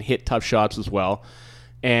 Like he can hit tough shots as well.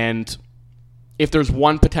 And if there's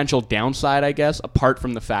one potential downside, I guess, apart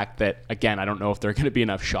from the fact that, again, I don't know if there are going to be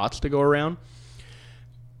enough shots to go around.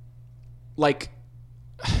 Like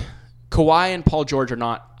Kawhi and Paul George are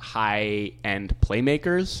not high-end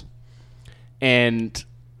playmakers. And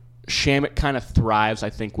Shamet kind of thrives,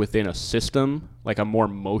 I think, within a system, like a more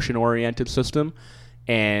motion-oriented system.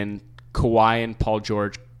 And Kawhi and Paul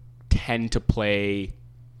George tend to play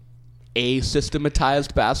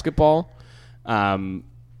asystematized basketball,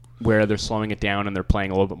 where they're slowing it down and they're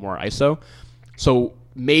playing a little bit more ISO. So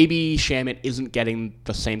maybe Shamet isn't getting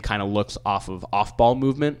the same kind of looks off of off-ball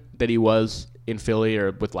movement that he was in Philly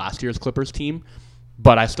or with last year's Clippers team,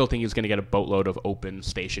 but I still think he's going to get a boatload of open,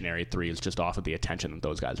 stationary threes just off of the attention that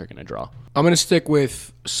those guys are going to draw. I'm going to stick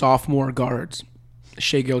with sophomore guards,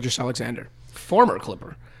 Shai Gilgeous-Alexander, former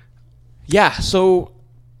Clipper. Yeah, so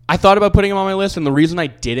I thought about putting him on my list, and the reason I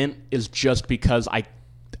didn't is just because I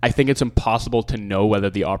think it's impossible to know whether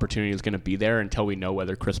the opportunity is going to be there until we know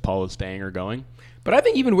whether Chris Paul is staying or going. But I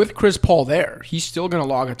think even with Chris Paul there, he's still going to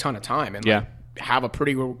log a ton of time and have a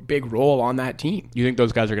pretty big role on that team. You think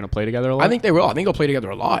those guys are going to play together a lot? I think they will. I think they'll play together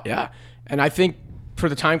a lot, yeah. And I think for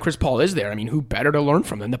the time Chris Paul is there, I mean, who better to learn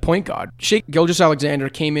from than the point guard? Shai Gilgeous-Alexander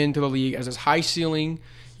came into the league as this high-ceiling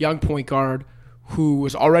young point guard who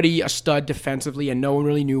was already a stud defensively and no one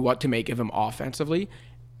really knew what to make of him offensively.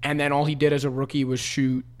 And then all he did as a rookie was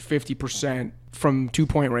shoot 50% from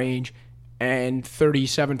two-point range and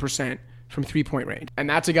 37% from three-point range. And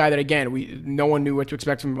that's a guy that, again, no one knew what to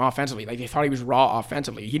expect from him offensively. Like, they thought he was raw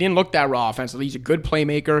offensively. He didn't look that raw offensively. He's a good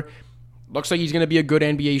playmaker. Looks like he's going to be a good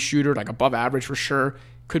NBA shooter, like above average for sure.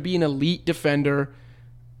 Could be an elite defender.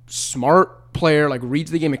 Smart player, like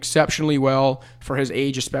reads the game exceptionally well for his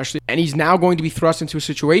age especially. And he's now going to be thrust into a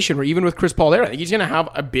situation where even with Chris Paul there, I think he's going to have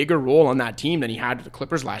a bigger role on that team than he had with the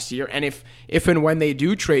Clippers last year. And if and when they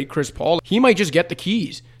do trade Chris Paul, he might just get the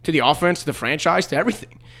keys to the offense, to the franchise, to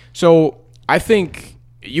everything. So I think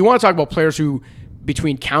you want to talk about players who,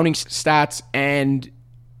 between counting stats and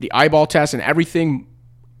the eyeball test and everything,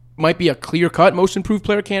 might be a clear-cut most improved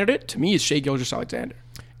player candidate. To me, is Shai Gilgeous-Alexander.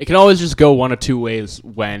 It can always just go one of two ways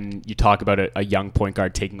when you talk about a young point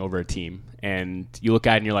guard taking over a team. And you look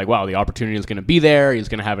at it and you're like, wow, the opportunity is going to be there. He's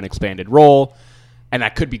going to have an expanded role. And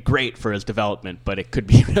that could be great for his development, but it could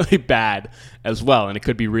be really bad as well. And it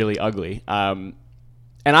could be really ugly. And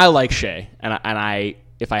I like Shai. And I,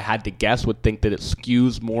 if I had to guess, would think that it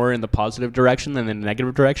skews more in the positive direction than the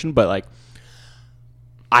negative direction. But, like,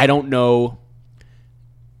 I don't know.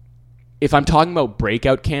 If I'm talking about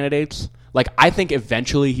breakout candidates, like, I think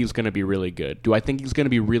eventually he's going to be really good. Do I think he's going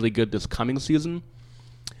to be really good this coming season?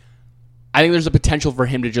 I think there's a potential for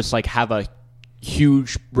him to just, like, have a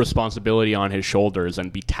huge responsibility on his shoulders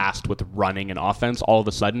and be tasked with running an offense all of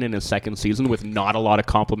a sudden in his second season with not a lot of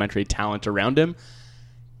complementary talent around him.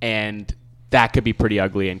 And that could be pretty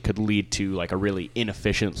ugly and could lead to, like, a really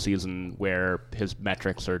inefficient season where his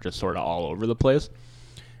metrics are just sort of all over the place.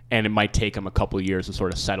 and it might take him a couple of years to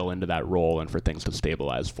sort of settle into that role and for things to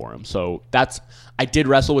stabilize for him. So I did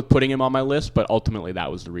wrestle with putting him on my list, but ultimately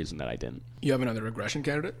that was the reason that I didn't. You have another regression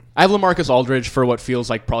candidate? I have LaMarcus Aldridge for what feels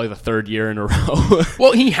like probably the third year in a row.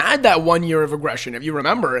 Well, he had that 1 year of regression, if you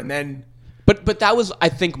remember, and then... But that was, I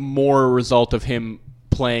think, more a result of him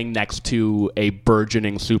playing next to a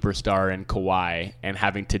burgeoning superstar in Kawhi and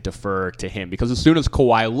having to defer to him. Because as soon as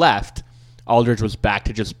Kawhi left, Aldridge was back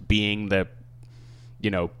to just being the,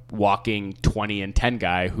 walking 20 and 10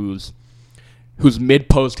 guy whose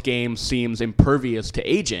mid-post game seems impervious to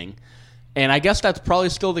aging. And I guess that's probably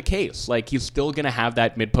still the case. Like, he's still going to have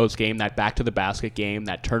that mid-post game, that back-to-the-basket game,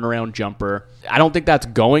 that turnaround jumper. I don't think that's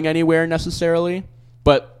going anywhere necessarily,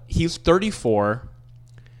 but he's 34.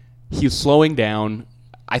 He's slowing down.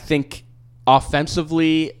 I think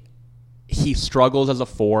offensively, he struggles as a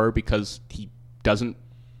 4 because he doesn't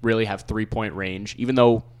really have three-point range, even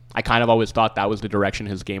though I kind of always thought that was the direction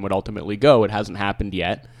his game would ultimately go. It hasn't happened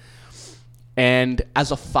yet. And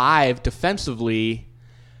as a 5, defensively,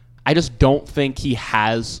 I just don't think he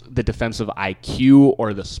has the defensive IQ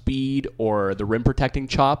or the speed or the rim protecting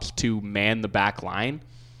chops to man the back line.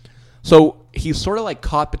 So he's sort of like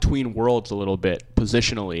caught between worlds a little bit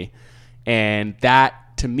positionally. And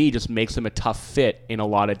that, to me, just makes him a tough fit in a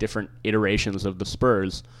lot of different iterations of the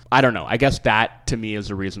Spurs. I don't know. I guess that, to me, is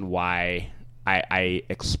the reason why I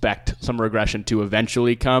expect some regression to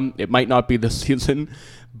eventually come. It might not be this season,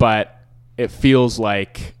 but it feels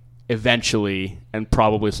like eventually, and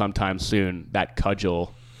probably sometime soon, that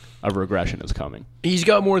cudgel of regression is coming. He's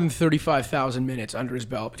got more than 35,000 minutes under his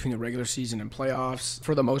belt between the regular season and playoffs.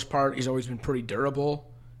 For the most part, he's always been pretty durable.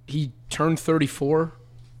 He turned 34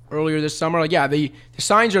 earlier this summer. The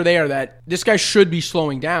signs are there that this guy should be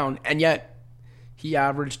slowing down, and yet he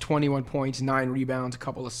averaged 21 points, 9 rebounds, a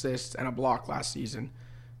couple assists, and a block last season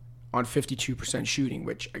on 52% shooting,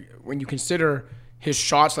 which, when you consider his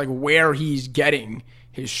shots, like where he's getting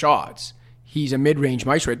his shots, he's a mid-range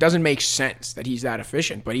maestro. It doesn't make sense that he's that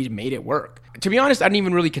efficient, but he's made it work. To be honest, I didn't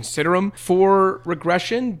even really consider him for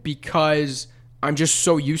regression because I'm just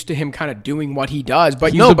so used to him kind of doing what he does.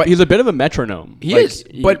 But he's a bit of a metronome. He is.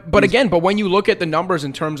 But when you look at the numbers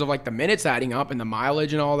in terms of like the minutes adding up and the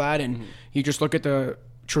mileage and all that, and you just look at the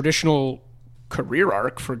traditional career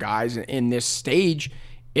arc for guys in this stage,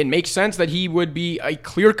 it makes sense that he would be a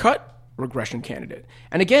clear-cut regression candidate.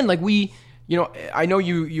 And again, I know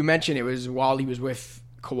you mentioned it was while he was with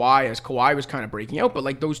Kawhi, as Kawhi was kind of breaking out, but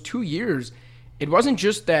like those 2 years, it wasn't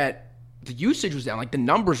just that the usage was down, like the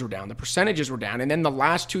numbers were down, the percentages were down, and then the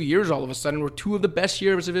last 2 years all of a sudden were 2 of the best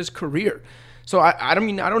years of his career. So I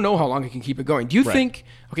don't know how long he can keep it going. Do you think,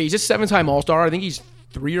 okay, he's a 7-time All-Star, I think he's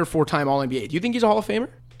 3 or 4-time All-NBA. Do you think he's a Hall of Famer?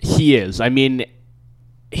 He is. I mean,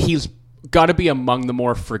 he's got to be among the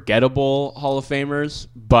more forgettable Hall of Famers,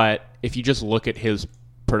 but if you just look at his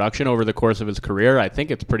production over the course of his career, I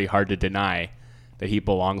think it's pretty hard to deny that he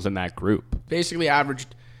belongs in that group. Basically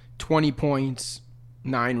averaged 20 points,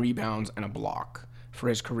 9 rebounds, and a block for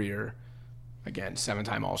his career. Again,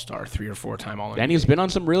 7-time All-Star, 3 or 4-time All-NBA. And he's been on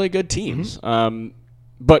some really good teams.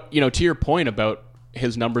 But, to your point about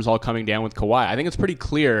his numbers all coming down with Kawhi, I think it's pretty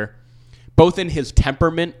clear, both in his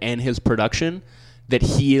temperament and his production, that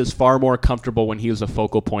he is far more comfortable when he is a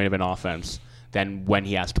focal point of an offense than when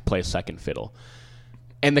he has to play second fiddle.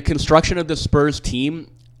 And the construction of the Spurs team,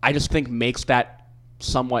 I just think makes that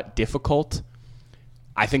somewhat difficult.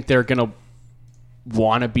 I think they're going to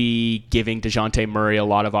want to be giving DeJounte Murray a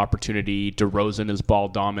lot of opportunity. DeRozan is ball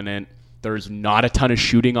dominant. There's not a ton of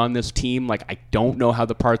shooting on this team. Like, I don't know how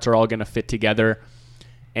the parts are all going to fit together.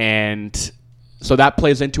 And so that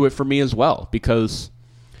plays into it for me as well, because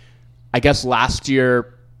I guess last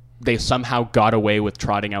year they somehow got away with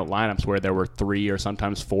trotting out lineups where there were 3 or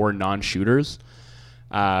sometimes 4 non-shooters.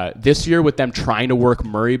 This year, with them trying to work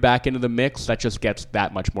Murray back into the mix, that just gets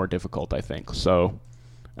that much more difficult, I think. So,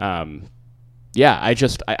 I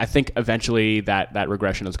think eventually that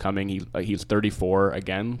regression is coming. He's 34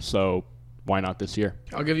 again, so why not this year?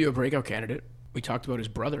 I'll give you a breakout candidate. We talked about his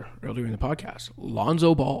brother earlier in the podcast,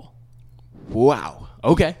 Lonzo Ball. Wow.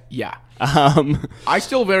 Okay. Yeah. I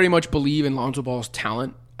still very much believe in Lonzo Ball's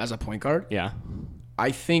talent as a point guard. Yeah.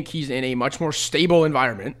 I think he's in a much more stable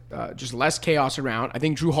environment, just less chaos around. I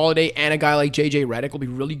think Drew Holiday and a guy like JJ Redick will be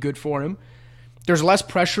really good for him. There's less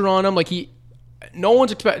pressure on him. No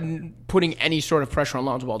one's putting any sort of pressure on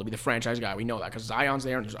Lonzo Ball to be the franchise guy. We know that because Zion's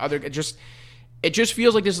there and there's other. It just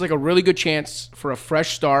feels like this is like a really good chance for a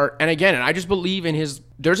fresh start. And again, I just believe in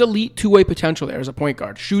there's elite two-way potential there as a point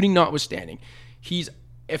guard, shooting notwithstanding. He's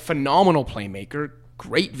a phenomenal playmaker,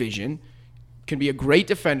 great vision, can be a great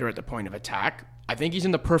defender at the point of attack. I think he's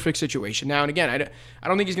in the perfect situation. Now, and again, I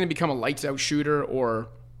don't think he's going to become a lights-out shooter or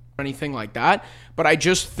anything like that, but I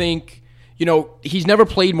just think, he's never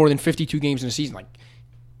played more than 52 games in a season. Like,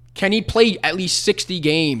 can he play at least 60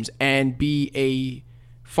 games and be a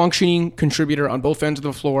functioning contributor on both ends of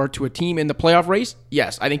the floor to a team in the playoff race?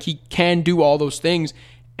 Yes, I think he can do all those things.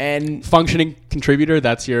 And functioning contributor,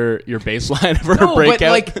 that's your baseline for a breakout? But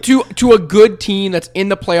like to a good team that's in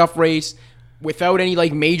the playoff race without any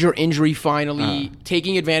like major injury finally,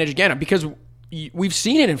 taking advantage again, because we've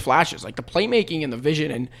seen it in flashes. Like the playmaking and the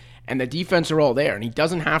vision and the defense are all there, and he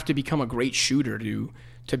doesn't have to become a great shooter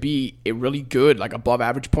to be a really good, like above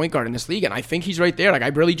average point guard in this league. And I think he's right there. Like I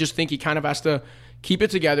really just think he kind of has to keep it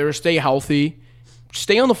together, stay healthy,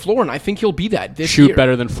 stay on the floor, and I think he'll be that this year. Shoot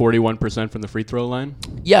better than 41% from the free throw line?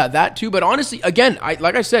 Yeah, that too. But honestly, again,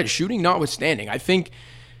 like I said, shooting notwithstanding, I think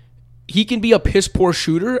he can be a piss-poor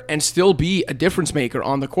shooter and still be a difference maker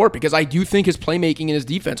on the court, because I do think his playmaking and his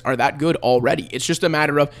defense are that good already. It's just a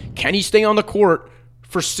matter of, can he stay on the court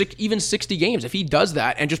for even 60 games? If he does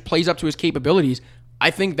that and just plays up to his capabilities,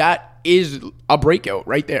 I think that is a breakout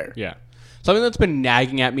right there. Yeah. Something that's been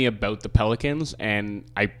nagging at me about the Pelicans, and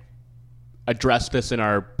I addressed this in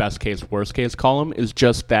our best case, worst case column, is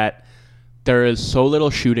just that there is so little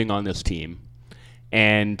shooting on this team.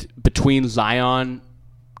 And between Zion,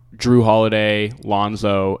 Drew Holiday,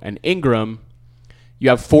 Lonzo, and Ingram, you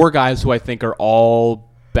have 4 guys who I think are all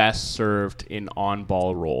best served in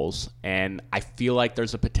on-ball roles. And I feel like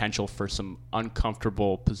there's a potential for some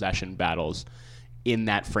uncomfortable possession battles in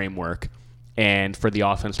that framework, and for the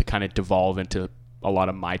offense to kind of devolve into a lot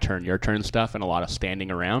of my turn, your turn stuff and a lot of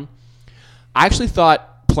standing around. I actually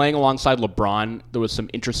thought playing alongside LeBron, there was some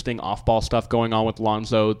interesting off-ball stuff going on with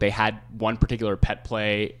Lonzo. They had one particular pet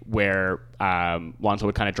play where Lonzo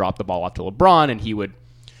would kind of drop the ball off to LeBron, and he would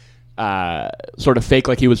sort of fake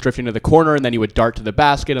like he was drifting to the corner, and then he would dart to the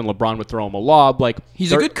basket, and LeBron would throw him a lob. Like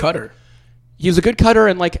he's a good cutter. He's a good cutter,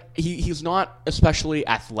 and like he's not especially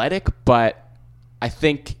athletic, but I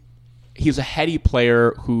think he's a heady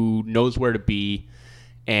player who knows where to be,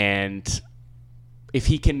 and if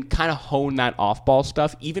he can kind of hone that off-ball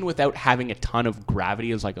stuff, even without having a ton of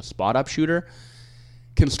gravity as like a spot-up shooter,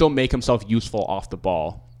 can still make himself useful off the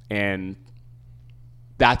ball. And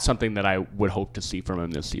that's something that I would hope to see from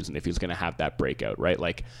him this season if he's going to have that breakout, right?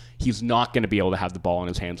 Like, he's not going to be able to have the ball in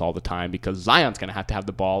his hands all the time because Zion's going to have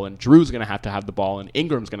the ball, and Drew's going to have the ball, and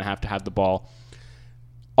Ingram's going to have the ball.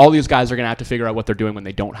 All these guys are going to have to figure out what they're doing when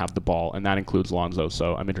they don't have the ball, and that includes Lonzo,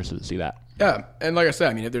 so I'm interested to see that. Yeah, and like I said,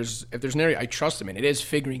 I mean, if there's an area I trust him in, it is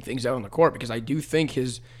figuring things out on the court, because I do think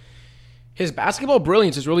his basketball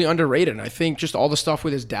brilliance is really underrated, and I think just all the stuff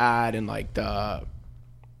with his dad and like the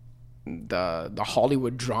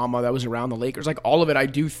Hollywood drama that was around the Lakers, like all of it, I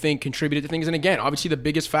do think contributed to things. And again, obviously the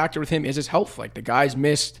biggest factor with him is his health. Like the guy's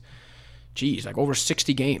missed, like over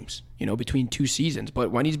 60 games, between 2 seasons. But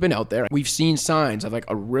when he's been out there, we've seen signs of like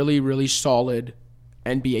a really, really solid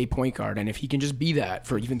NBA point guard. And if he can just be that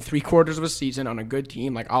for even 3/4 of a season on a good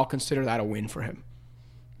team, like I'll consider that a win for him.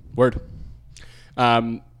 Word.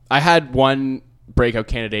 I had one breakout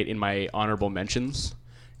candidate in my honorable mentions,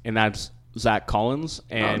 and that's Zach Collins.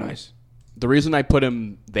 And nice. The reason I put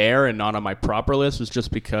him there and not on my proper list is just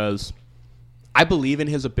because I believe in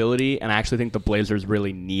his ability, and I actually think the Blazers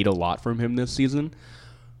really need a lot from him this season.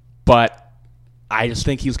 But I just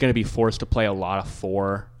think he's going to be forced to play a lot of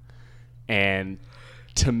 4. And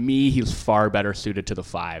to me, he's far better suited to the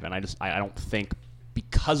 5. And I don't think,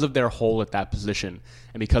 because of their hole at that position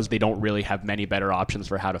and because they don't really have many better options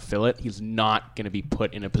for how to fill it, he's not going to be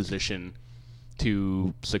put in a position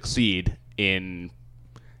to succeed in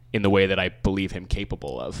the way that I believe him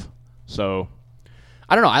capable of. So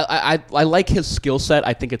I don't know. I like his skill set.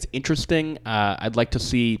 I think it's interesting. I'd like to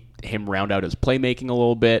see him round out his playmaking a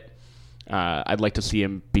little bit. I'd like to see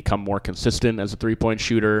him become more consistent as a 3-point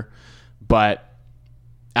shooter. But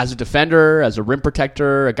as a defender, as a rim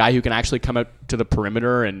protector, a guy who can actually come out to the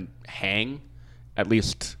perimeter and hang, at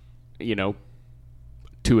least,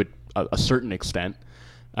 to a certain extent,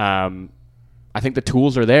 I think the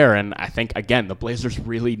tools are there. And I think, again, the Blazers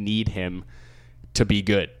really need him to be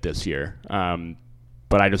good this year.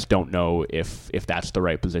 But I just don't know if that's the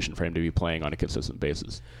right position for him to be playing on a consistent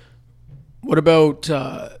basis. What about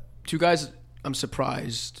 2 guys I'm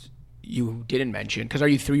surprised you didn't mention? Because are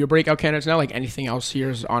you through your breakout candidates now? Like anything else here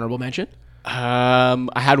is honorable mention? I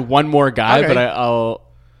had one more guy, okay. But I'll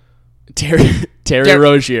Terry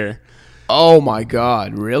Rozier. Oh my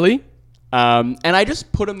God, really? And I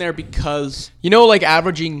just put him there because like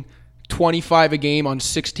averaging 25 a game on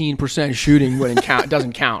 16% shooting wouldn't count.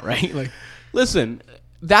 Doesn't count, right? Like, listen,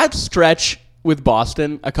 that stretch with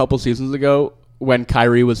Boston a couple seasons ago when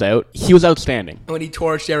Kyrie was out, he was outstanding. When he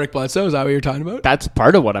torched Eric Bledsoe, is that what you're talking about? That's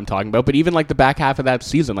part of what I'm talking about. But even like the back half of that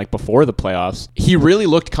season, like before the playoffs, he really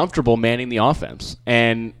looked comfortable manning the offense.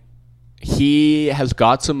 And he has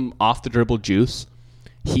got some off the dribble juice.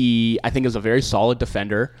 He, I think, is a very solid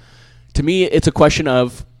defender. To me, it's a question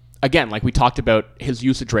of, again, like we talked about his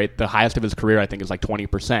usage rate, the highest of his career, I think, is like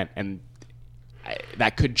 20%. And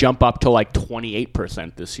that could jump up to like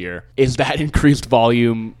 28% this year. Is that increased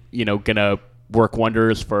volume, going to work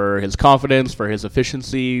wonders for his confidence, for his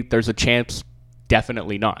efficiency? There's a chance,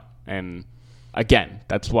 definitely not. And again,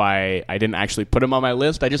 that's why I didn't actually put him on my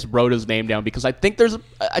list. I just wrote his name down because I think there's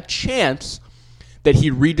a chance that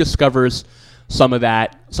he rediscovers some of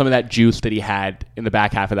that juice that he had in the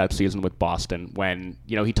back half of that season with Boston when,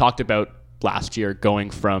 he talked about last year going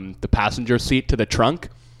from the passenger seat to the trunk.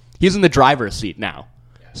 He's in the driver's seat now.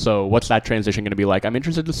 So what's that transition going to be like? I'm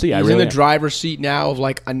interested to see. He's in the driver's seat now of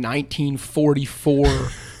like a 1944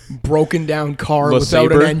 broken down car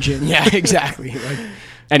without an engine. Yeah, exactly.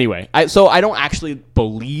 Anyway, so I don't actually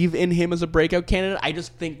believe in him as a breakout candidate. I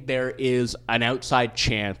just think there is an outside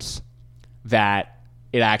chance that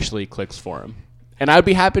it actually clicks for him. And I would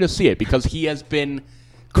be happy to see it because he has been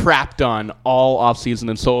crapped on all offseason,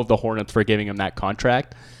 and so have the Hornets for giving him that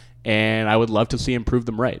contract. And I would love to see him prove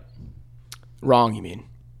them right. Wrong, you mean?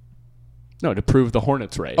 No, to prove the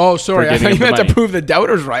Hornets right. Oh, sorry. I thought you meant to prove the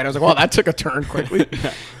doubters right. I was like, well, that took a turn quickly.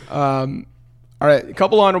 All right, a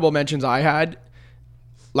couple honorable mentions I had.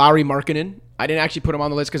 Lauri Markkanen. I didn't actually put him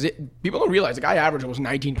on the list because people don't realize the guy averaged almost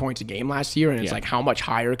 19 points a game last year, and it's like how much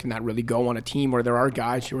higher can that really go on a team where there are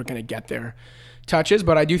guys who are going to get their touches.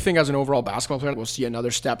 But I do think as an overall basketball player, we'll see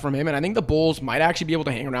another step from him, and I think the Bulls might actually be able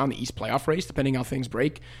to hang around the East playoff race depending how things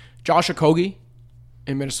break. Josh Okogie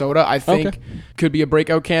in Minnesota, I think, could be a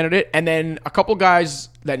breakout candidate. And then a couple guys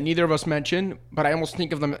that neither of us mentioned, but I almost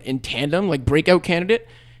think of them in tandem, like breakout candidate,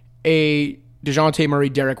 a DeJounte Murray,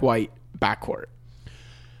 Derek White backcourt.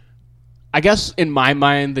 I guess in my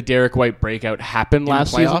mind, the Derek White breakout happened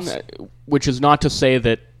last season, which is not to say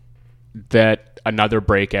that another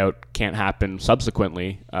breakout can't happen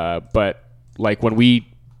subsequently. But like when we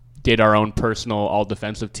did our own personal all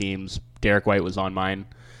defensive teams, Derek White was on mine.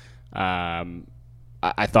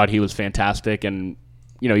 I thought he was fantastic, and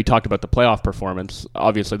you talked about the playoff performance.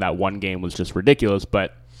 Obviously, that one game was just ridiculous,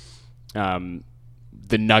 but the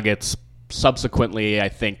Nuggets subsequently, I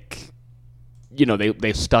think,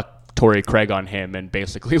 they stuck Torrey Craig on him and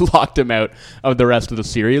basically locked him out of the rest of the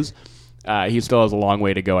series. He still has a long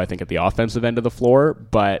way to go, I think, at the offensive end of the floor,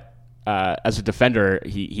 but as a defender,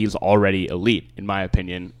 he's already elite, in my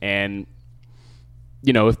opinion. And,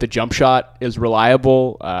 if the jump shot is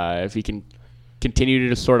reliable, if he can continue to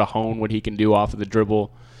just sort of hone what he can do off of the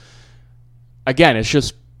dribble, again, it's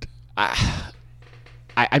just...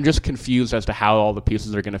 I'm just confused as to how all the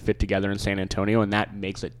pieces are going to fit together in San Antonio, and that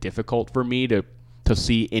makes it difficult for me to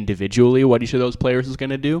see individually what each of those players is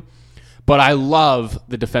going to do. But I love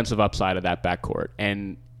the defensive upside of that backcourt.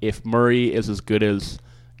 And if Murray is as good as,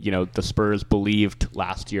 the Spurs believed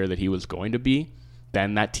last year that he was going to be,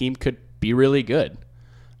 then that team could be really good.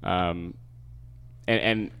 And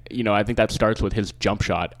I think that starts with his jump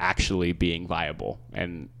shot actually being viable.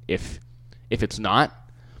 And if it's not,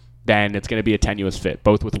 then it's going to be a tenuous fit,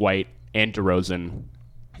 both with White and DeRozan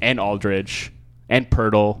and Aldridge and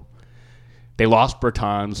Pirtle. They lost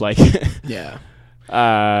Bertans. Yeah.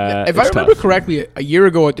 If I remember correctly, a year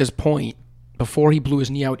ago at this point, before he blew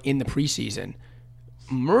his knee out in the preseason,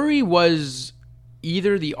 Murray was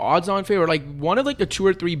either the odds-on favorite or one of the 2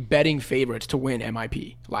 or 3 betting favorites to win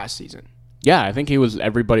MIP last season. Yeah, I think he was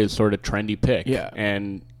everybody's sort of trendy pick. Yeah.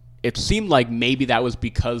 And it seemed like maybe that was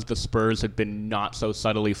because the Spurs had been not so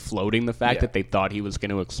subtly floating the fact that they thought he was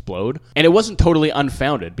going to explode. And it wasn't totally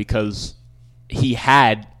unfounded because he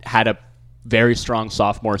had a very strong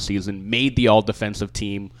sophomore season, made the all-defensive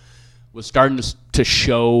team, was starting to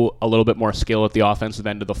show a little bit more skill at the offensive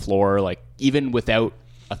end of the floor. Even without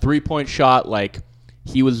a three-point shot,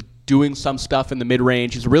 he was doing some stuff in the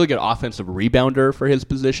mid-range. He's a really good offensive rebounder for his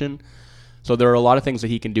position. So there are a lot of things that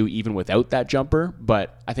he can do even without that jumper,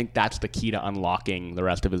 but I think that's the key to unlocking the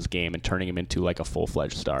rest of his game and turning him into a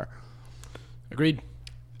full-fledged star. Agreed.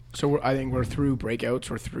 So I think we're through breakouts.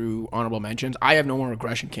 We're through honorable mentions. I have no more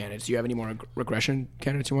regression candidates. Do you have any more regression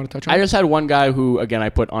candidates you want to touch on? I just had one guy who, again, I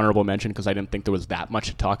put honorable mention because I didn't think there was that much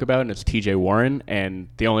to talk about, and it's TJ Warren. And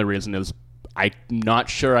the only reason is I'm not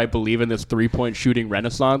sure I believe in this three-point shooting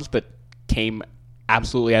renaissance that came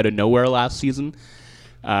absolutely out of nowhere last season.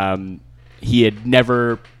 He had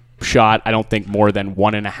never shot, I don't think, more than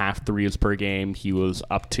 1.5 threes per game. He was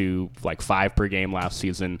up to 5 per game last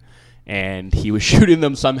season. and he was shooting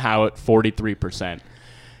them somehow at 43%.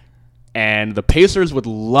 And the Pacers would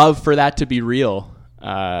love for that to be real,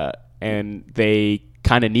 and they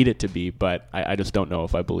kind of need it to be, but I just don't know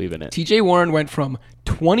if I believe in it. TJ Warren went from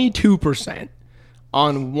 22%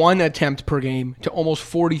 on 1 attempt per game to almost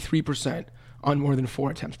 43% on more than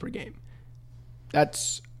 4 attempts per game.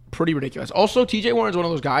 That's pretty ridiculous. Also, TJ Warren's one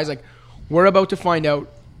of those guys, like, we're about to find out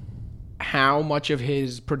how much of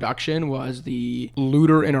his production was the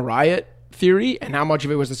looter in a riot theory and how much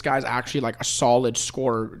of it was this guy's actually like a solid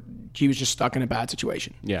scorer. He was just stuck in a bad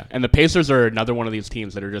situation. Yeah, and the Pacers are another one of these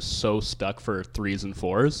teams that are just so stuck for 3s and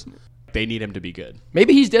 4s. They need him to be good.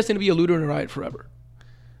 Maybe he's destined to be a looter in a riot forever.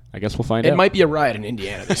 I guess we'll find out. It might be a riot in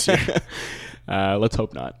Indiana this year. Let's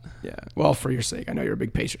hope not. Yeah. Well, for your sake, I know you're a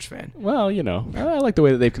big Pacers fan. Well, I like the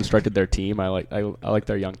way that they've constructed their team. I like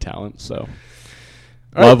their young talent. So,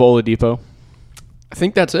 love Oladipo. I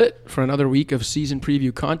think that's it for another week of season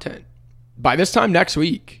preview content. By this time next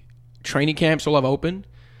week, training camps will have opened.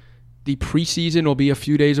 The preseason will be a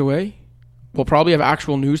few days away. We'll probably have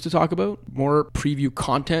actual news to talk about. More preview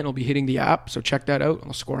content will be hitting the app, so check that out on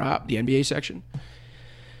the Score app, the NBA section.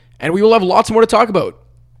 And we will have lots more to talk about.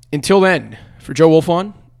 Until then, for Joe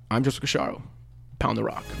Wolfon, I'm Joseph Cacharo. Pound the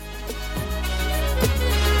rock.